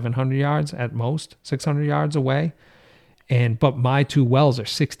 600, 700 yards at most, 600 yards away. But my two wells are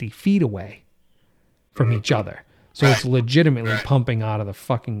 60 feet away from each other. So it's legitimately pumping out of the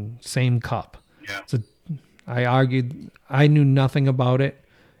fucking same cup. Yeah. So I argued, I knew nothing about it,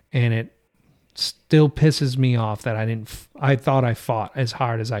 and it still pisses me off that I thought I fought as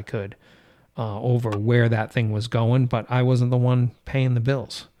hard as I could over where that thing was going, but I wasn't the one paying the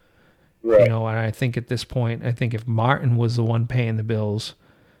bills. Right. You know, and I think at this point, if Martin was the one paying the bills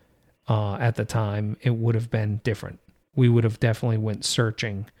at the time, it would have been different. We would have definitely went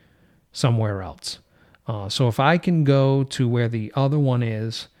searching somewhere else. So if I can go to where the other one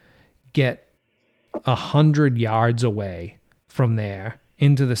is, get 100 yards away from there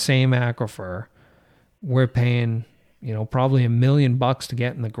into the same aquifer, we're paying, you know, probably $1 million to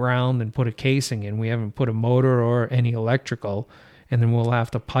get in the ground and put a casing in. We haven't put a motor or any electrical, and then we'll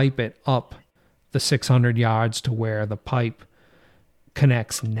have to pipe it up the 600 yards to where the pipe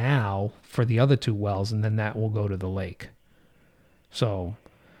connects now for the other two wells, and then that will go to the lake. So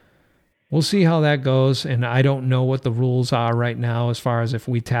we'll see how that goes, and I don't know what the rules are right now as far as if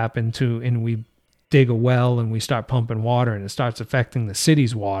we tap into and we dig a well and we start pumping water and it starts affecting the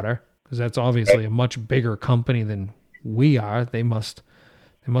city's water, because that's obviously a much bigger company than we are. They must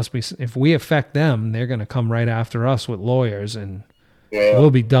be, if we affect them, they're going to come right after us with lawyers, and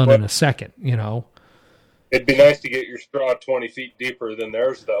we'll be done in a second, you know. It'd be nice to get your straw 20 feet deeper than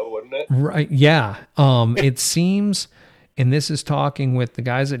theirs, though, wouldn't it? Right, yeah. It seems, and this is talking with the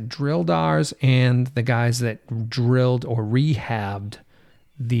guys that drilled ours and the guys that drilled or rehabbed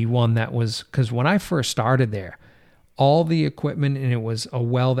the one that was, because when I first started there, all the equipment, and it was a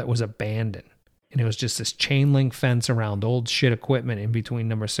well that was abandoned. And it was just this chain link fence around old shit equipment in between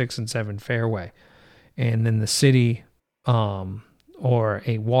number 6 and 7 fairway. And then the city or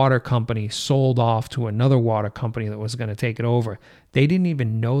a water company sold off to another water company that was going to take it over. They didn't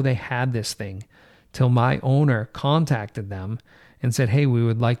even know they had this thing till my owner contacted them and said, hey, we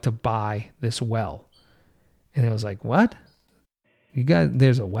would like to buy this well. And it was like, what?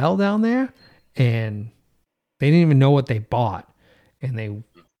 There's a well down there? And they didn't even know what they bought. And they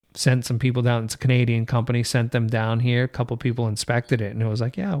sent some people down. It's a Canadian company, sent them down here. A couple people inspected it, and it was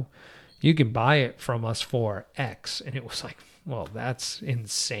like, yeah, you can buy it from us for X. And it was like, well, that's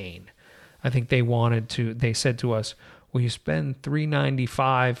insane. I think they said to us, well, you spend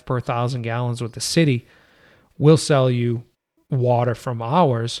 $3.95 per 1,000 gallons with the city, we'll sell you water from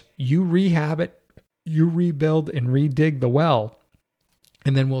ours, you rehab it, you rebuild and redig the well,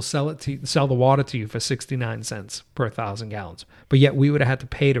 and then we'll sell the water to you for 69 cents per 1,000 gallons. But yet we would have had to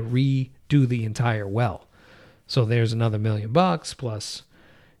pay to redo the entire well. So there's another $1 million plus,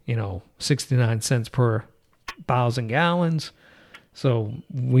 69 cents per 1,000 gallons. So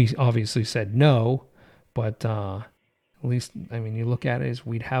we obviously said no, but at least, you look at it as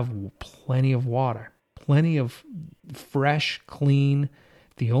we'd have plenty of water, plenty of fresh, clean.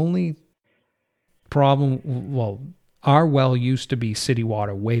 The only problem, our well used to be city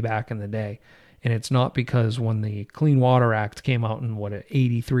water way back in the day. And it's not because when the Clean Water Act came out in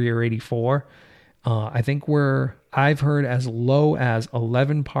 83 or 84, I think I've heard as low as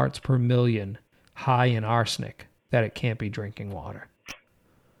 11 parts per million high in arsenic that it can't be drinking water.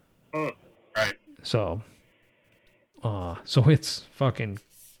 Right. So it's fucking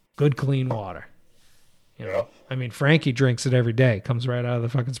good clean water. Frankie drinks it every day. Comes right out of the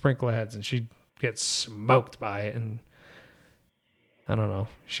fucking sprinkler heads, and she gets smoked by it. And I don't know.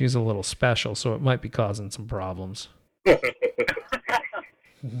 She's a little special, so it might be causing some problems. Well,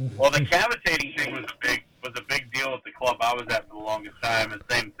 the cavitating thing was a big deal at the club I was at for the longest time. And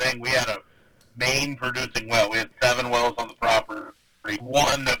same thing, we had a main producing well. We had 7 wells on the property.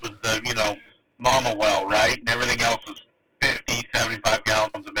 One that was the mama well, right, and everything else was 50, 75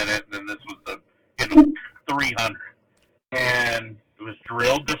 gallons a minute, and then this was the 300. And it was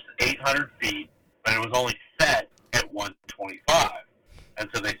drilled just 800 feet, but it was only set at 125. And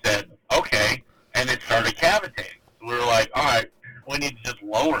so they said, okay, and it started cavitating. So we were like, all right, we need to just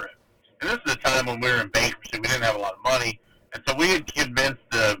lower it. And this is a time when we were in bankruptcy. We didn't have a lot of money. And so we had convinced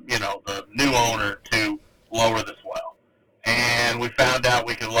the new owner to lower this well. And we found out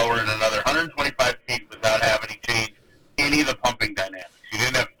we could lower it another 125 feet without having to change any of the pumping dynamics. You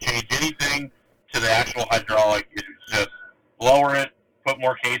didn't have to change anything to the actual hydraulic. It was just lower it, put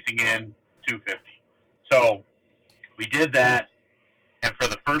more casing in, 250. So we did that. And for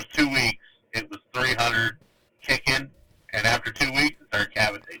the first 2 weeks, it was 300 kicking. And after 2 weeks, it started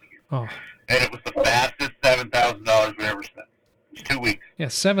cavitating. Oh. And it was the fastest $7,000 we ever spent. It was 2 weeks. Yeah,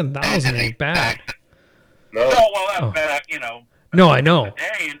 7,000 ain't bad. No. That was back, No, I know.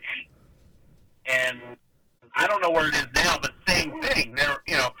 Day, and I don't know where it is now, but same thing. There,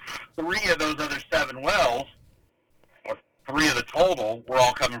 3 of those other 7 wells, or 3 of the total, were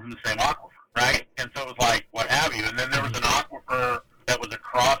all coming from the same aquifer, right? And so it was like, what have you. And then there was an aquifer that was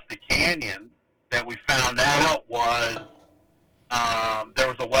across the canyon that we found out was there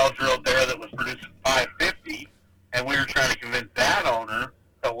was a well drilled there that was producing 550, and we were trying to convince that owner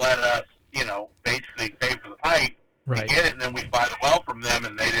to let us, basically pay for the pipe right. to get it, and then we buy the well from them,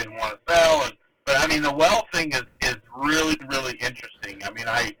 and they didn't want to sell. But the well thing is really, really interesting.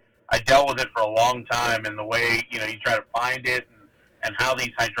 I dealt with it for a long time, and the way, you try to find it and how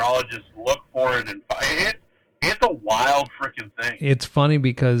these hydrologists look for it and find it. It's a wild freaking thing. It's funny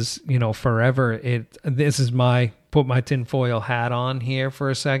because, forever, this is put my tinfoil hat on here for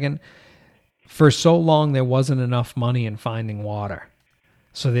a second. For so long, there wasn't enough money in finding water.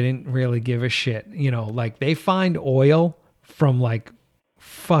 So they didn't really give a shit. They find oil from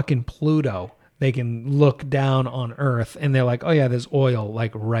fucking Pluto. They can look down on Earth and they're like, oh yeah, there's oil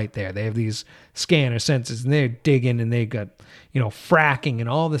right there. They have these scanner sensors and they're digging and they got, fracking and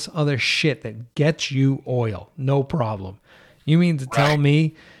all this other shit that gets you oil. No problem. You mean to tell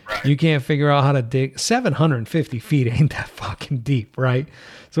me you can't figure out how to dig? 750 feet ain't that fucking deep, right?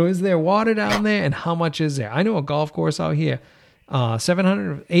 So is there water down there and how much is there? I know a golf course out here,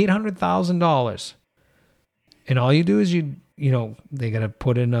 $800,000. And all you do is they got to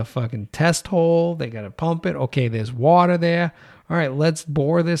put in a fucking test hole. They got to pump it. Okay, there's water there. All right, let's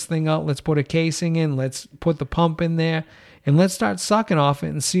bore this thing out. Let's put a casing in. Let's put the pump in there. And let's start sucking off it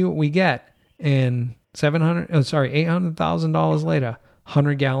and see what we get. And $800,000 later,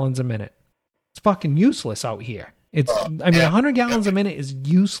 100 gallons a minute. It's fucking useless out here. 100 gallons a minute is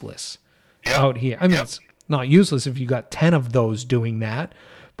useless out here. It's not useless if you got 10 of those doing that.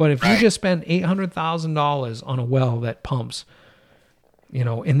 But if you just spend $800,000 on a well that pumps,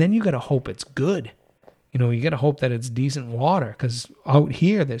 and then you got to hope it's good. You got to hope that it's decent water because out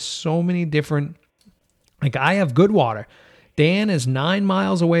here there's so many different. I have good water. Dan is 9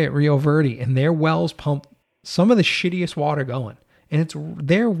 miles away at Rio Verde, and their wells pump some of the shittiest water going, and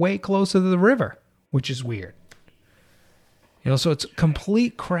they're way closer to the river, which is weird. So it's a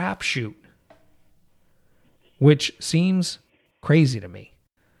complete crapshoot, which seems crazy to me.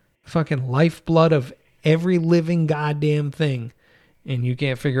 Fucking lifeblood of every living goddamn thing and you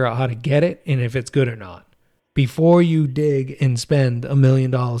can't figure out how to get it and if it's good or not before you dig and spend $1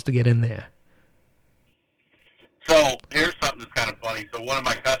 million to get in there. So here's something that's kind of funny. So one of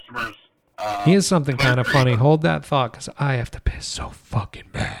my customers. Here's something kind of funny. Hold that thought, because I have to piss so fucking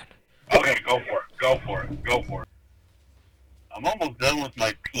bad. Okay, go for it. Go for it. Go for it. I'm almost done with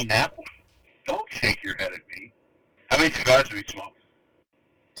my pineapple. Don't shake your head at me. How many cigars have you smoked?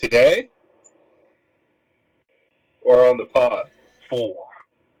 Today? Or on the pod? 4.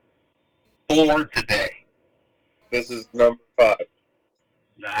 4 today. This is number 5.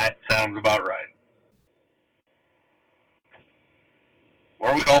 That sounds about right.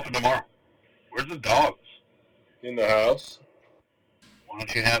 Where are we golfing tomorrow? Where's the dogs? In the house? Why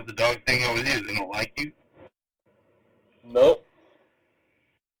don't you have the dog thing over you? They don't like you? Nope.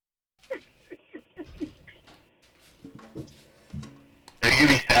 Are you going to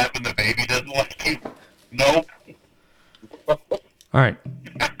be sad when the baby doesn't like you? Nope. All right.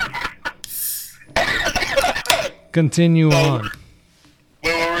 Continue on.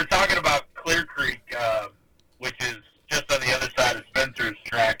 When we're talking about Clear Creek, which is just on the other side of Spencer's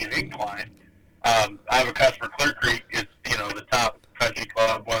track and incline, I have a customer, Clear Creek, is, the top country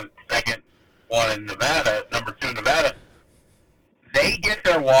club, second one in Nevada, number 2 in Nevada. They get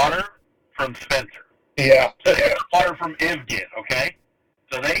their water from Spencer. Yeah. So they get water from Ivgid, okay?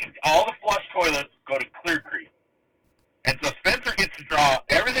 So all the flush toilets go to Clear Creek. And so Spencer gets to draw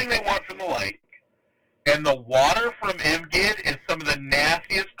everything they want from the lake, and the water from Ivgid is some of the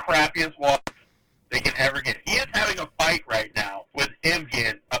nastiest, crappiest water they can ever get. He is having a fight right now with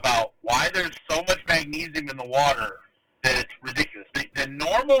Ivgid about why there's so much magnesium in the water that it's ridiculous. The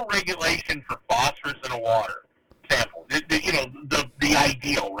normal regulation for phosphorus in a water sample, the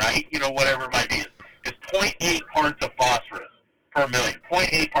ideal, right? Whatever it might be, is 0.8 parts of phosphorus per million.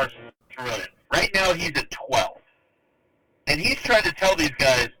 0.8 parts per million. Right now he's at 12. And he's trying to tell these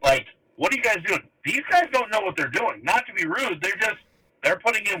guys, like, what are you guys doing? These guys don't know what they're doing. Not to be rude, they're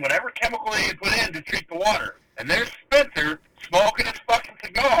putting in whatever chemical they put in to treat the water. And there's Spencer smoking his fucking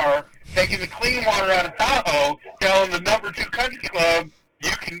cigar, taking the clean water out of Tahoe, telling the number 2 country club,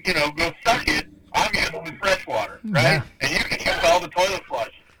 you can, go suck it. I'm using the fresh water, right? Yeah. And you can use all the toilet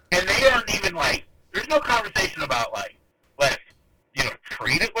flush. And they aren't even like, there's no conversation about like, let's,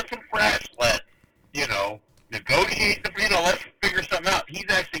 treat it with some fresh, let's, negotiate the, let's figure something out. He's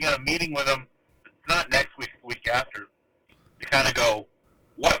actually got a meeting with him, not next week, the week after, to kind of go,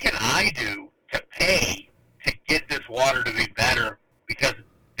 what can I do to pay to get this water to be better? Because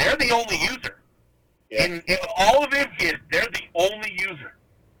they're the only user. Yeah. In all of Ivgid, they're the only user.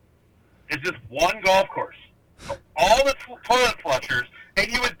 It's just one golf course. All the toilet flushers,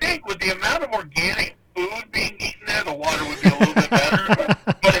 and you would think with the amount of organic food being eaten there, the water would be a little bit better,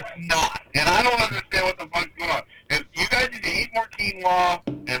 but it's not. And I don't understand what the fuck's going on. If you guys need to eat more quinoa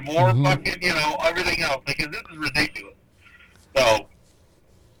and more fucking, everything else, because this is ridiculous. So,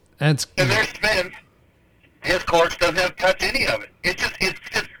 and there's Spence. His course doesn't have to touch any of it. It's just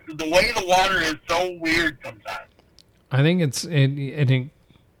the way the water is so weird sometimes. I think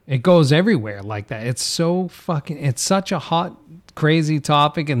it goes everywhere like that. It's so it's such a hot, crazy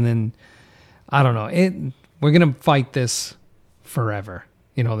topic, and then I don't know. We're gonna fight this forever.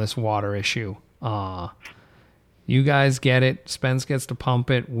 This water issue. You guys get it. Spence gets to pump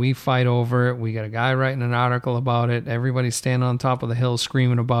it. We fight over it. We got a guy writing an article about it. Everybody's standing on top of the hill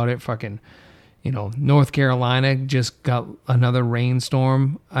screaming about it. Fucking, North Carolina just got another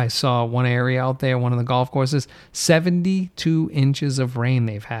rainstorm. I saw one area out there, one of the golf courses, 72 inches of rain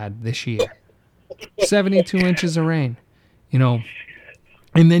they've had this year. 72 inches of rain. And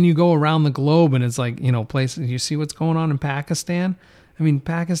then you go around the globe and it's like, places, you see what's going on in Pakistan? I mean,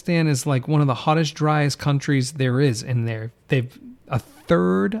 Pakistan is like one of the hottest, driest countries there is in there. They've over a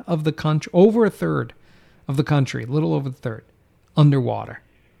third of the country, a little over the third, underwater.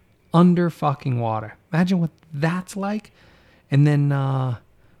 Under fucking water. Imagine what that's like. And then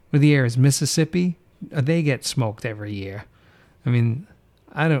where the air is, Mississippi, they get smoked every year. I mean,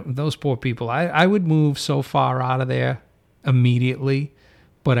 those poor people. I would move so far out of there immediately.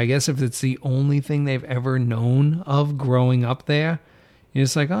 But I guess if it's the only thing they've ever known of growing up there, you're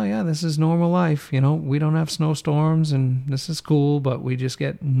just like, oh yeah, this is normal life. We don't have snowstorms and this is cool, but we just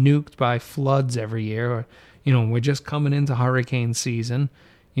get nuked by floods every year. Or, we're just coming into hurricane season.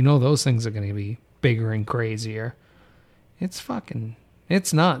 Those things are going to be bigger and crazier. It's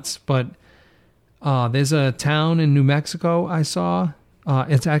nuts. But there's a town in New Mexico I saw.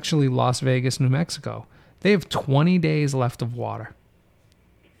 It's actually Las Vegas, New Mexico. They have 20 days left of water.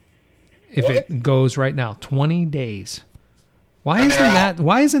 If it goes right now, 20 days. Why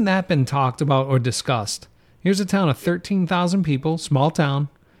isn't that been talked about or discussed? Here's a town of 13,000 people, small town.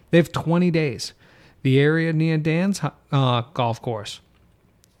 They have 20 days. The area near Dan's golf course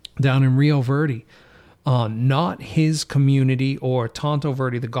down in Rio Verde, not his community or Tonto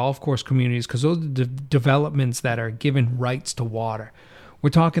Verde, the golf course communities, because those are the developments that are given rights to water.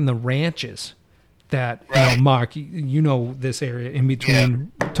 We're talking the ranches that, Mark, you know this area in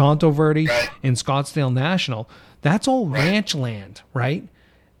between Tonto Verde and Scottsdale National. That's all ranch land, right?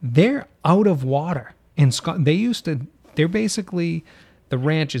 They're out of water. They're basically the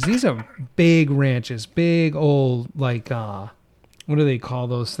ranches. These are big ranches, big old, like, what do they call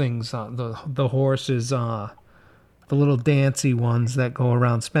those things? The horses, the little dancy ones that go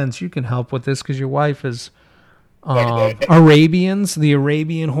around. Spence, you can help with this because your wife is Arabians. The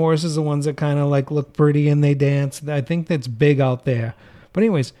Arabian horses, the ones that kind of like look pretty and they dance. I think that's big out there. But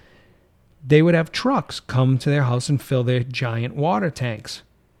anyways, they would have trucks come to their house and fill their giant water tanks.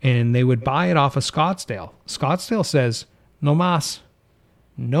 And they would buy it off of Scottsdale. Scottsdale says, no mas.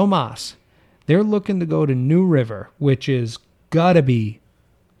 No mas. They're looking to go to New River, which is gotta be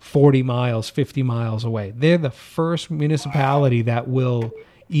 40 miles, 50 miles away. They're the first municipality that will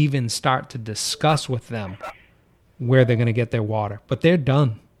even start to discuss with them where they're going to get their water. But they're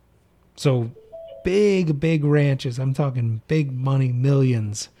done. So big ranches. I'm talking big money,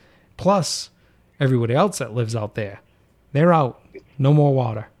 millions. Plus everybody else that lives out there. They're out. No more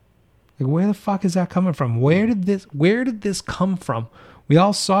water. Like, where the fuck is that coming from? Where did this come from? We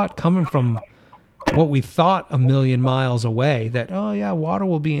all saw it coming from what we thought a million miles away, that, oh yeah, water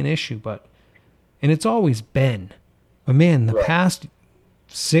will be an issue, and it's always been. But man, the past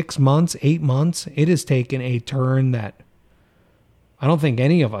 6 months, 8 months, it has taken a turn that I don't think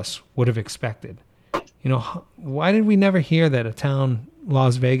any of us would have expected. You know, why did we never hear that a town,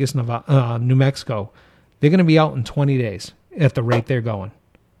 Las Vegas, Nevada, New Mexico, they're going to be out in 20 days at the rate they're going?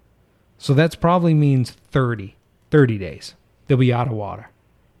 So that's probably means 30 days. They'll be out of water.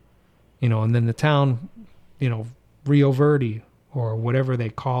 You know, and then the town, you know, Rio Verde or whatever they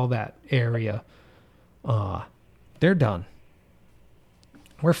call that area, they're done.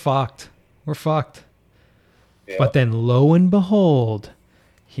 We're fucked. Yeah. But then lo and behold,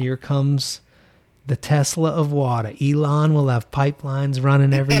 here comes the Tesla of water. Elon will have pipelines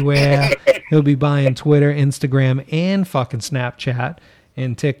running everywhere. He'll be buying Twitter, Instagram, and fucking Snapchat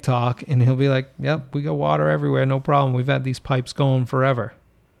and TikTok. And he'll be like, yep, we got water everywhere. No problem. We've had these pipes going forever.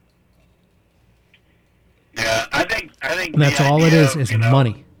 Yeah, I think and that's all it is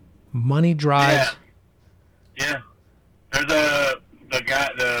money. Money drives. Yeah. There's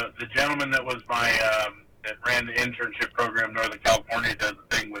the gentleman that was my that ran the internship program in Northern California does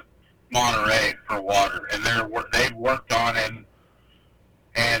a thing with Monterey for water, and they've worked on and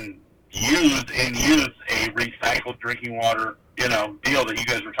use a recycled drinking water, you know, deal that you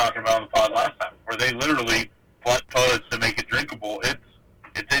guys were talking about on the pod last time, where they literally flood toilets to make it drinkable.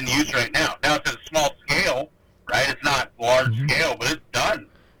 It's in use right now. Now it's at a small scale, right? It's not large scale, but it's done.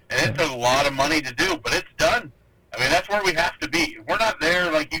 And it took a lot of money to do, but it's done. I mean, that's where we have to be. If we're not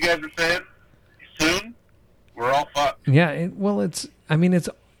there, like you guys were saying, soon, we're all fucked. Yeah,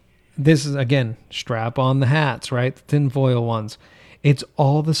 this is, again, strap on the hats, right? The tinfoil ones. It's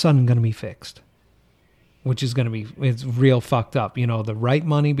all of a sudden going to be fixed, which is going to be, it's real fucked up. You know, the right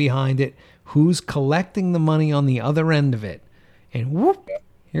money behind it, who's collecting the money on the other end of it. And whoop,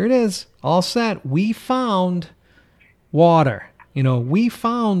 here it is, all set. We found water. You know, we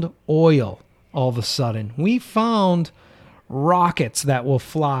found oil all of a sudden. We found rockets that will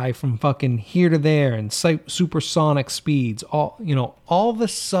fly from fucking here to there and supersonic speeds. All of a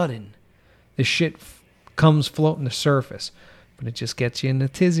sudden, the shit comes floating to surface. But it just gets you in a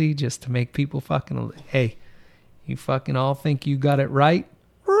tizzy just to make people fucking, hey, you fucking all think you got it right?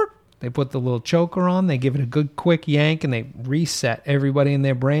 They put the little choker on, they give it a good quick yank, and they reset everybody in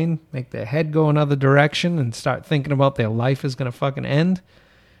their brain, make their head go another direction, and start thinking about their life is going to fucking end.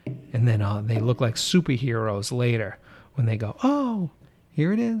 And then they look like superheroes later when they go, oh,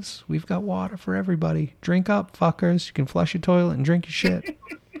 here it is. We've got water for everybody. Drink up, fuckers. You can flush your toilet and drink your shit.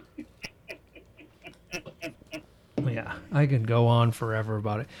 Yeah, I could go on forever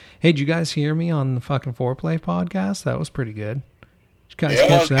about it. Hey, did you guys hear me on the fucking Foreplay podcast? That was pretty good. Did you guys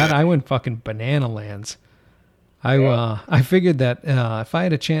catch that? Good. I went fucking banana lands. I figured that if I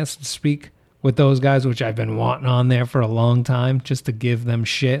had a chance to speak with those guys, which I've been wanting on there for a long time, just to give them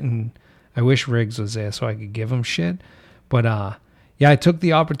shit, and I wish Riggs was there so I could give him shit. But I took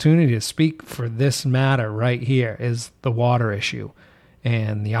the opportunity to speak for this matter right here, is the water issue.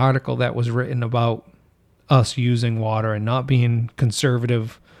 And the article that was written about us using water and not being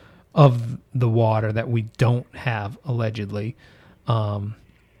conservative of the water that we don't have, allegedly.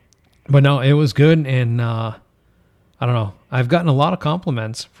 But no, it was good, and I don't know. I've gotten a lot of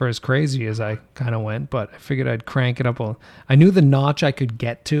compliments for as crazy as I kind of went, but I figured I'd crank it up. I knew the notch I could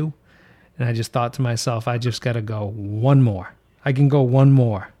get to, and I just thought to myself, I just got to go one more. I can go one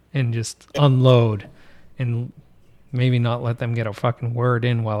more and just unload and maybe not let them get a fucking word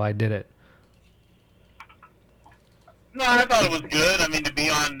in while I did it. No, I thought it was good. I mean, to be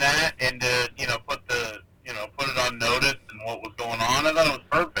on that and to, put it on notice and what was going on, I thought it was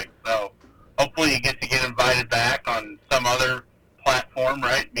perfect. So hopefully you get invited back on some other platform,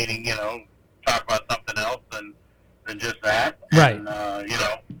 right? Meaning, talk about something else than just that. Right. And,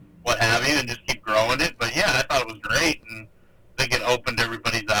 what have you, and just keep growing it. But yeah, I thought it was great, and I think it opened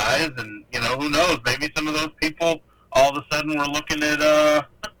everybody's eyes, and, who knows, maybe some of those people all of a sudden were looking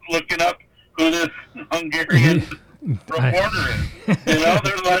up who this Hungarian reporter is. They're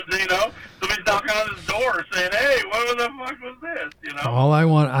like, somebody's knocking on his door saying, "Hey, what the fuck was this?" All I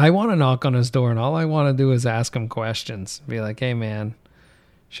want to knock on his door, and all I want to do is ask him questions. Be like, "Hey, man,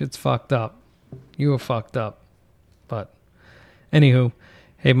 shit's fucked up. You were fucked up." But, anywho,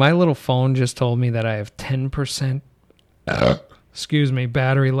 hey, my little phone just told me that I have 10%.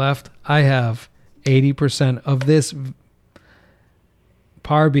 Battery left. I have 80% of this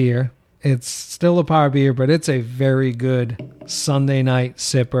par beer. It's still a par beer, but it's a very good Sunday night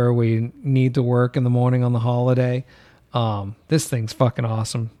sipper. We need to work in the morning on the holiday. This thing's fucking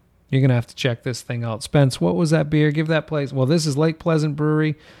awesome. You're going to have to check this thing out. Spence, what was that beer? Give that place. Well, this is Lake Pleasant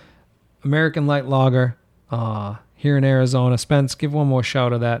Brewery, American Light Lager, here in Arizona. Spence, give one more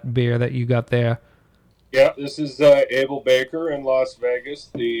shout of that beer that you got there. Yeah, this is Abel Baker in Las Vegas,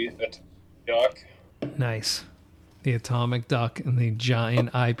 the Duck. Nice. The Atomic Duck and the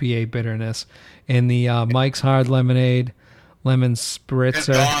giant IPA bitterness. And the Mike's Hard Lemonade, Lemon Spritzer. It's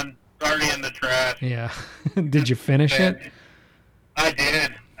gone. It's already in the trash. Yeah. Did you finish it? I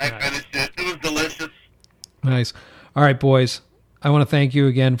did. I finished it. It was delicious. Nice. All right, boys. I want to thank you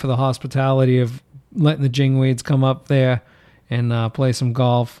again for the hospitality of letting the Jingweeds come up there and play some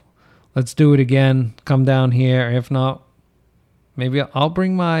golf. Let's do it again. Come down here. If not, maybe I'll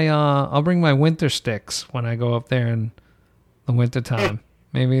bring my winter sticks when I go up there in the winter time.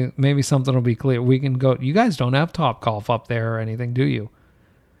 Maybe something will be clear. We can go. You guys don't have Top Golf up there or anything, do you?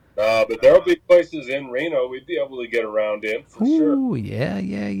 But there'll be places in Reno we'd be able to get around in for sure. Ooh,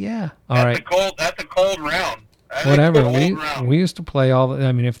 yeah. All right. That's a cold round. Whatever. We used to play all.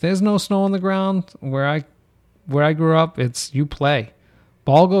 I mean, if there's no snow on the ground where I grew up, it's you play.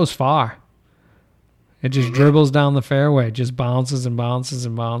 Ball goes far. It just dribbles down the fairway. It just bounces and bounces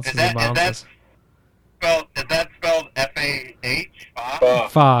and bounces and bounces. Is that spelled F-A-H?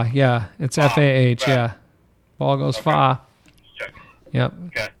 Fa, yeah. It's F-A-H, yeah. Ball goes fa. Yep.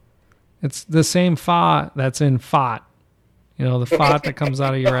 Okay. It's the same fa that's in fat. The fat that comes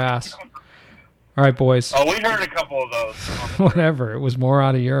out of your ass. All right, boys. Oh, we heard a couple of those. Whatever. It was more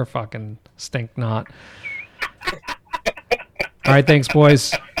out of your fucking stink knot. All right, thanks,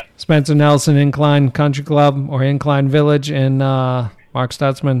 boys. Spencer Nelson, Incline Country Club, or Incline Village, and Mark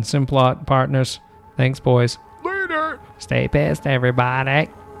Stutzman, Simplot Partners. Thanks, boys. Later. Stay pissed, everybody.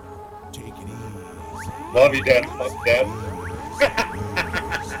 Take it easy. Love you, Dad. Love you, Dad.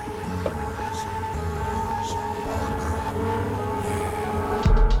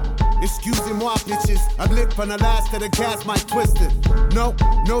 Excusez-moi, bitches. I'm lit from the last of the gas, mic twisted.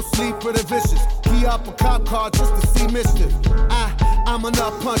 No sleep for the vicious. Key up a cop car just to see mischief. I'm a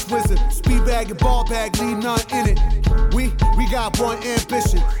nut punch wizard. Speed bag and ball bag, leave none in it. We got one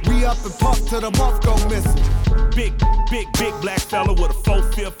ambition. We up and puff till the month go missing. Big black fella with a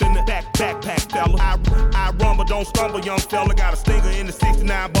 4/5 in the backpack fella. I rumble, don't stumble, young fella. Got a stinger in the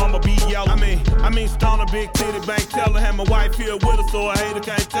 69 Bumblebee yellow. I mean, stoner, big titty bank teller. Had my wife here with her, so a hater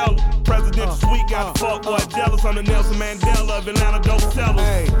can't tell her. President Sweet got the fuck boy jealous. I'm the Nelson Mandela of Atlanta dope sellers.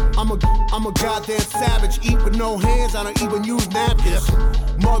 Hey, I'm a goddamn savage. Eat with no hands, I don't even use napkins.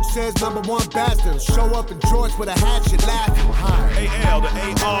 Mug says #1 bastard. Show up in George with a hatchet laughing. AL, the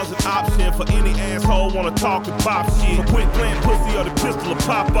AR's an option for any asshole wanna talk and pop shit. So quit playing pussy or the pistol will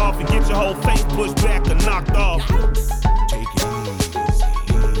pop off and get your whole face pushed back and knocked off. Take it easy.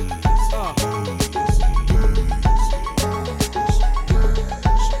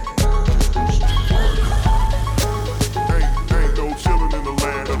 Ain't no chillin' in the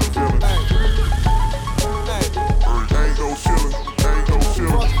land of the villain. Ain't no chillin'.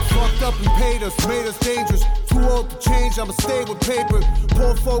 Fucked up and paid us, made us dangerous. Too old to change, I'ma stay with paper.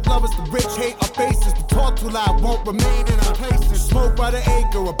 Poor folk lovers, the rich hate our faces. The talk too loud won't remain in our places. Smoke by the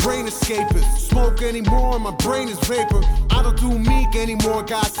acre, a brain escapist. Smoke anymore, my brain is vapor. I don't do meek anymore,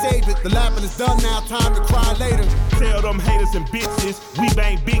 God save it. The laughing is done now, time to cry later. Tell them haters and bitches, we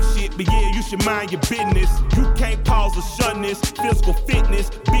bang big shit, but yeah, you should mind your business. You can't pause or shun this. Physical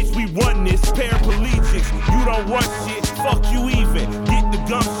fitness, bitch, we run this. Paraplegics, you don't run shit. Fuck you even. Get the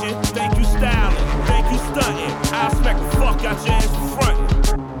gumption. Thank you styling. Thank you stunting. I'll smack the fuck out your ass for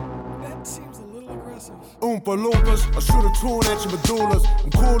frontin'. That seems a little aggressive. Oompa Loompas, I shoot a tune at your medullas.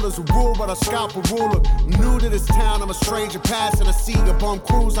 I'm cool as a rule, but I scalp a ruler. I'm new to this town, I'm a stranger passing. I see a bum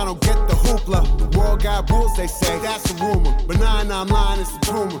cruise, I don't get the hoopla. The world got rules, they say, that's a rumor. But nah, I'm lying, it's a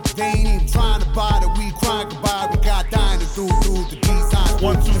tumor. They ain't even trying to buy that we crying goodbye. We got dying to do the design.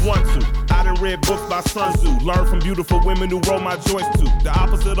 1, 2, 1, 2. I done read books by Sun Tzu. Learn from beautiful women who roll my joints too. The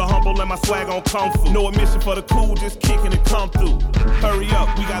opposite of humble and my swag on kung fu. No admission for the cool, just kicking it come through. Hurry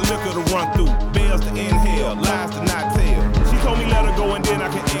up, we got liquor to run through. Bells to inhale, lies to not tell. She told me let her go and then I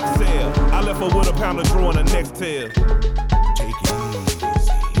can exhale. I left her with a pound of draw in the next tail.